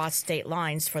across state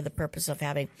lines for the purpose of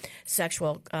having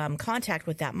sexual contact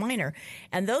with that minor.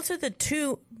 And those are the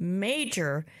two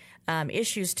major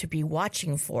issues to be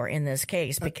watching for in this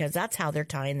case, because that's how they're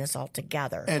tying this all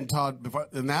together. And Todd,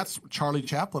 that's Charlie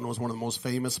Chaplin was one of the most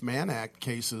famous Mann Act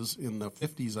cases in the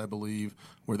 50s, I believe,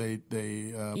 where they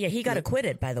he got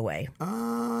acquitted, by the way.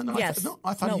 No, yes.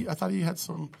 I thought he had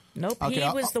some. Nope, okay,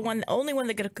 he was the only one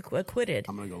that got acquitted.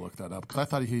 I'm going to go look that up because I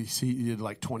thought he did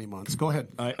like 20 months. Go ahead.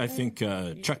 I think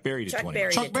Chuck Berry did 20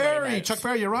 months. Chuck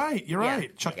Berry, you're right. You're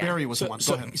right. Chuck Berry was the one.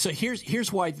 Go ahead. So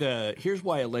here's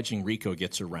why alleging RICO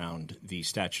gets around around the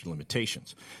statute of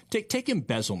limitations. Take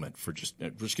embezzlement for just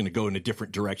going to go in a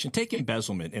different direction. Take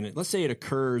embezzlement, and let's say it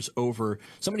occurs over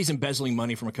somebody's embezzling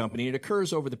money from a company. It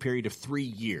occurs over the period of 3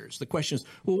 years. The question is,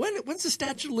 well, when's the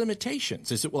statute of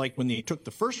limitations? Is it like when they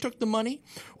first took the money,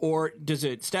 or does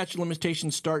it statute of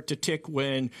limitations start to tick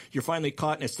when you're finally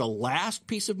caught and it's the last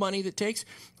piece of money that takes?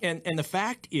 And the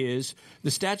fact is,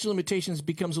 the statute of limitations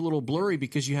becomes a little blurry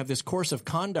because you have this course of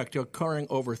conduct occurring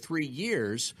over 3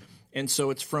 years, and so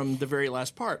it's from the very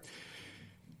last part.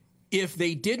 If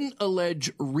they didn't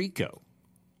allege RICO,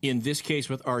 in this case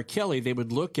with R. Kelly, they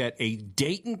would look at a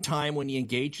date and time when he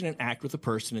engaged in an act with a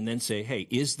person and then say, hey,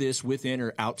 is this within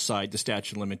or outside the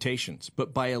statute of limitations?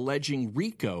 But by alleging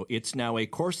RICO, it's now a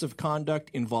course of conduct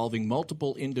involving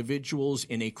multiple individuals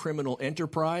in a criminal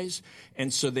enterprise,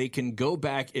 and so they can go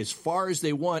back as far as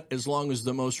they want as long as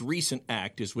the most recent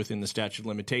act is within the statute of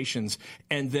limitations,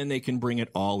 and then they can bring it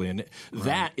all in.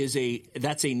 Right.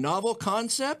 That's a novel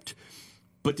concept.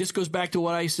 But this goes back to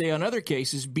what I say on other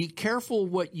cases. Be careful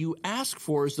what you ask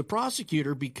for as the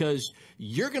prosecutor, because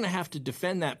you're going to have to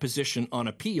defend that position on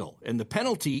appeal. And the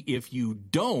penalty, if you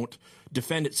don't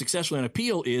defend it successfully on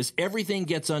appeal, is everything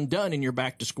gets undone and you're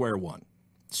back to square one.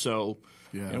 So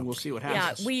and we'll see what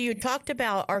happens. Yeah, you talked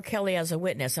about R. Kelly as a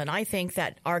witness, and I think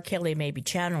that R. Kelly may be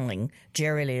channeling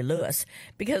Jerry Lee Lewis,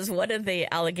 because one of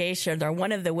the allegations, or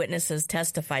one of the witnesses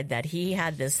testified that he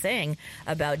had this thing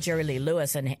about Jerry Lee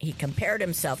Lewis, and he compared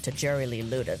himself to Jerry Lee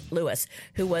Lewis,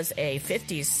 who was a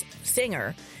 50s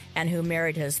singer and who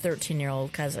married his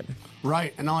 13-year-old cousin.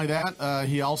 Right, and not only that,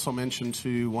 he also mentioned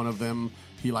to one of them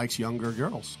he likes younger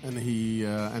girls, and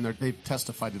they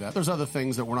testified to that. There's other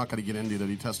things that we're not going to get into that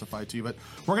he testified to, but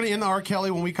we're going to end the R. Kelly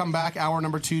when we come back, hour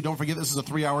number 2. Don't forget, this is a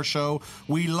 3-hour show.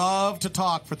 We love to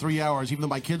talk for 3 hours, even though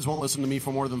my kids won't listen to me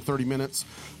for more than 30 minutes.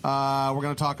 We're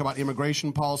going to talk about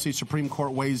immigration policy. Supreme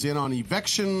Court weighs in on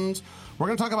evictions. We're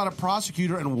going to talk about a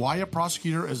prosecutor and why a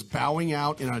prosecutor is bowing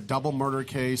out in a double murder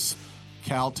case.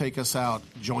 Cal, take us out.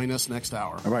 Join us next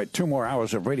hour. All right, 2 more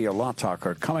hours of Radio Law Talk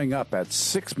are coming up at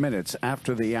 6 minutes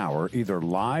after the hour, either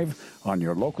live on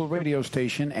your local radio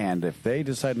station, and if they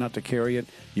decide not to carry it,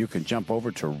 you can jump over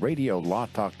to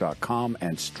radiolawtalk.com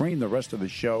and stream the rest of the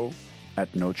show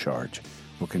at no charge.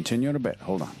 We'll continue in a bit.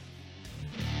 Hold on.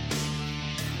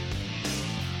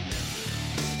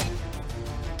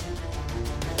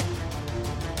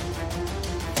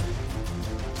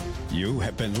 You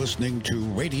have been listening to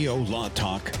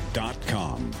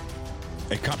RadioLawTalk.com,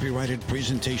 a copyrighted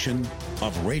presentation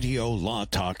of Radio Law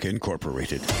Talk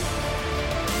Incorporated.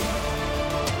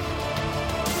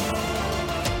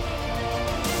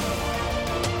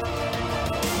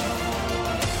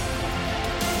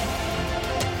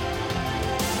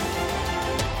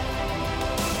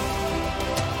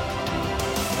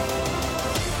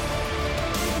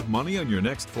 Money on your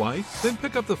next flight? Then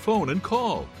pick up the phone and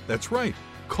call. That's right.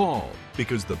 Call,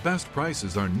 because the best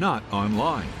prices are not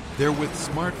online. They're with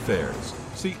SmartFares.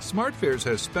 See, SmartFares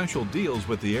has special deals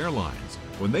with the airlines.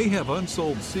 When they have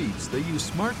unsold seats, they use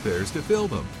SmartFares to fill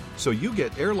them. So you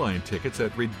get airline tickets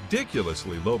at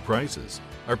ridiculously low prices.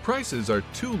 Our prices are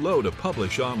too low to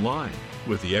publish online.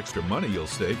 With the extra money you'll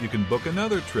save, you can book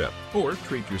another trip, or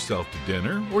treat yourself to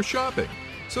dinner or shopping.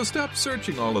 So stop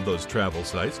searching all of those travel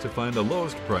sites to find the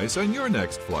lowest price on your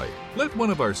next flight. Let one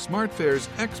of our SmartFares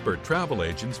expert travel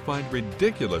agents find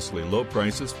ridiculously low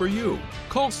prices for you.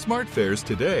 Call SmartFares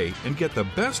today and get the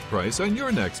best price on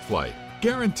your next flight.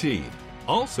 Guaranteed.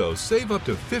 Also, save up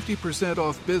to 50%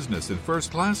 off business and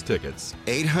first-class tickets.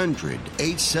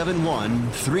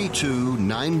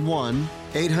 800-871-3291.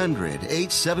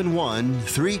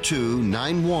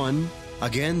 800-871-3291.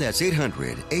 Again, that's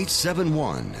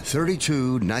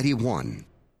 800-871-3291.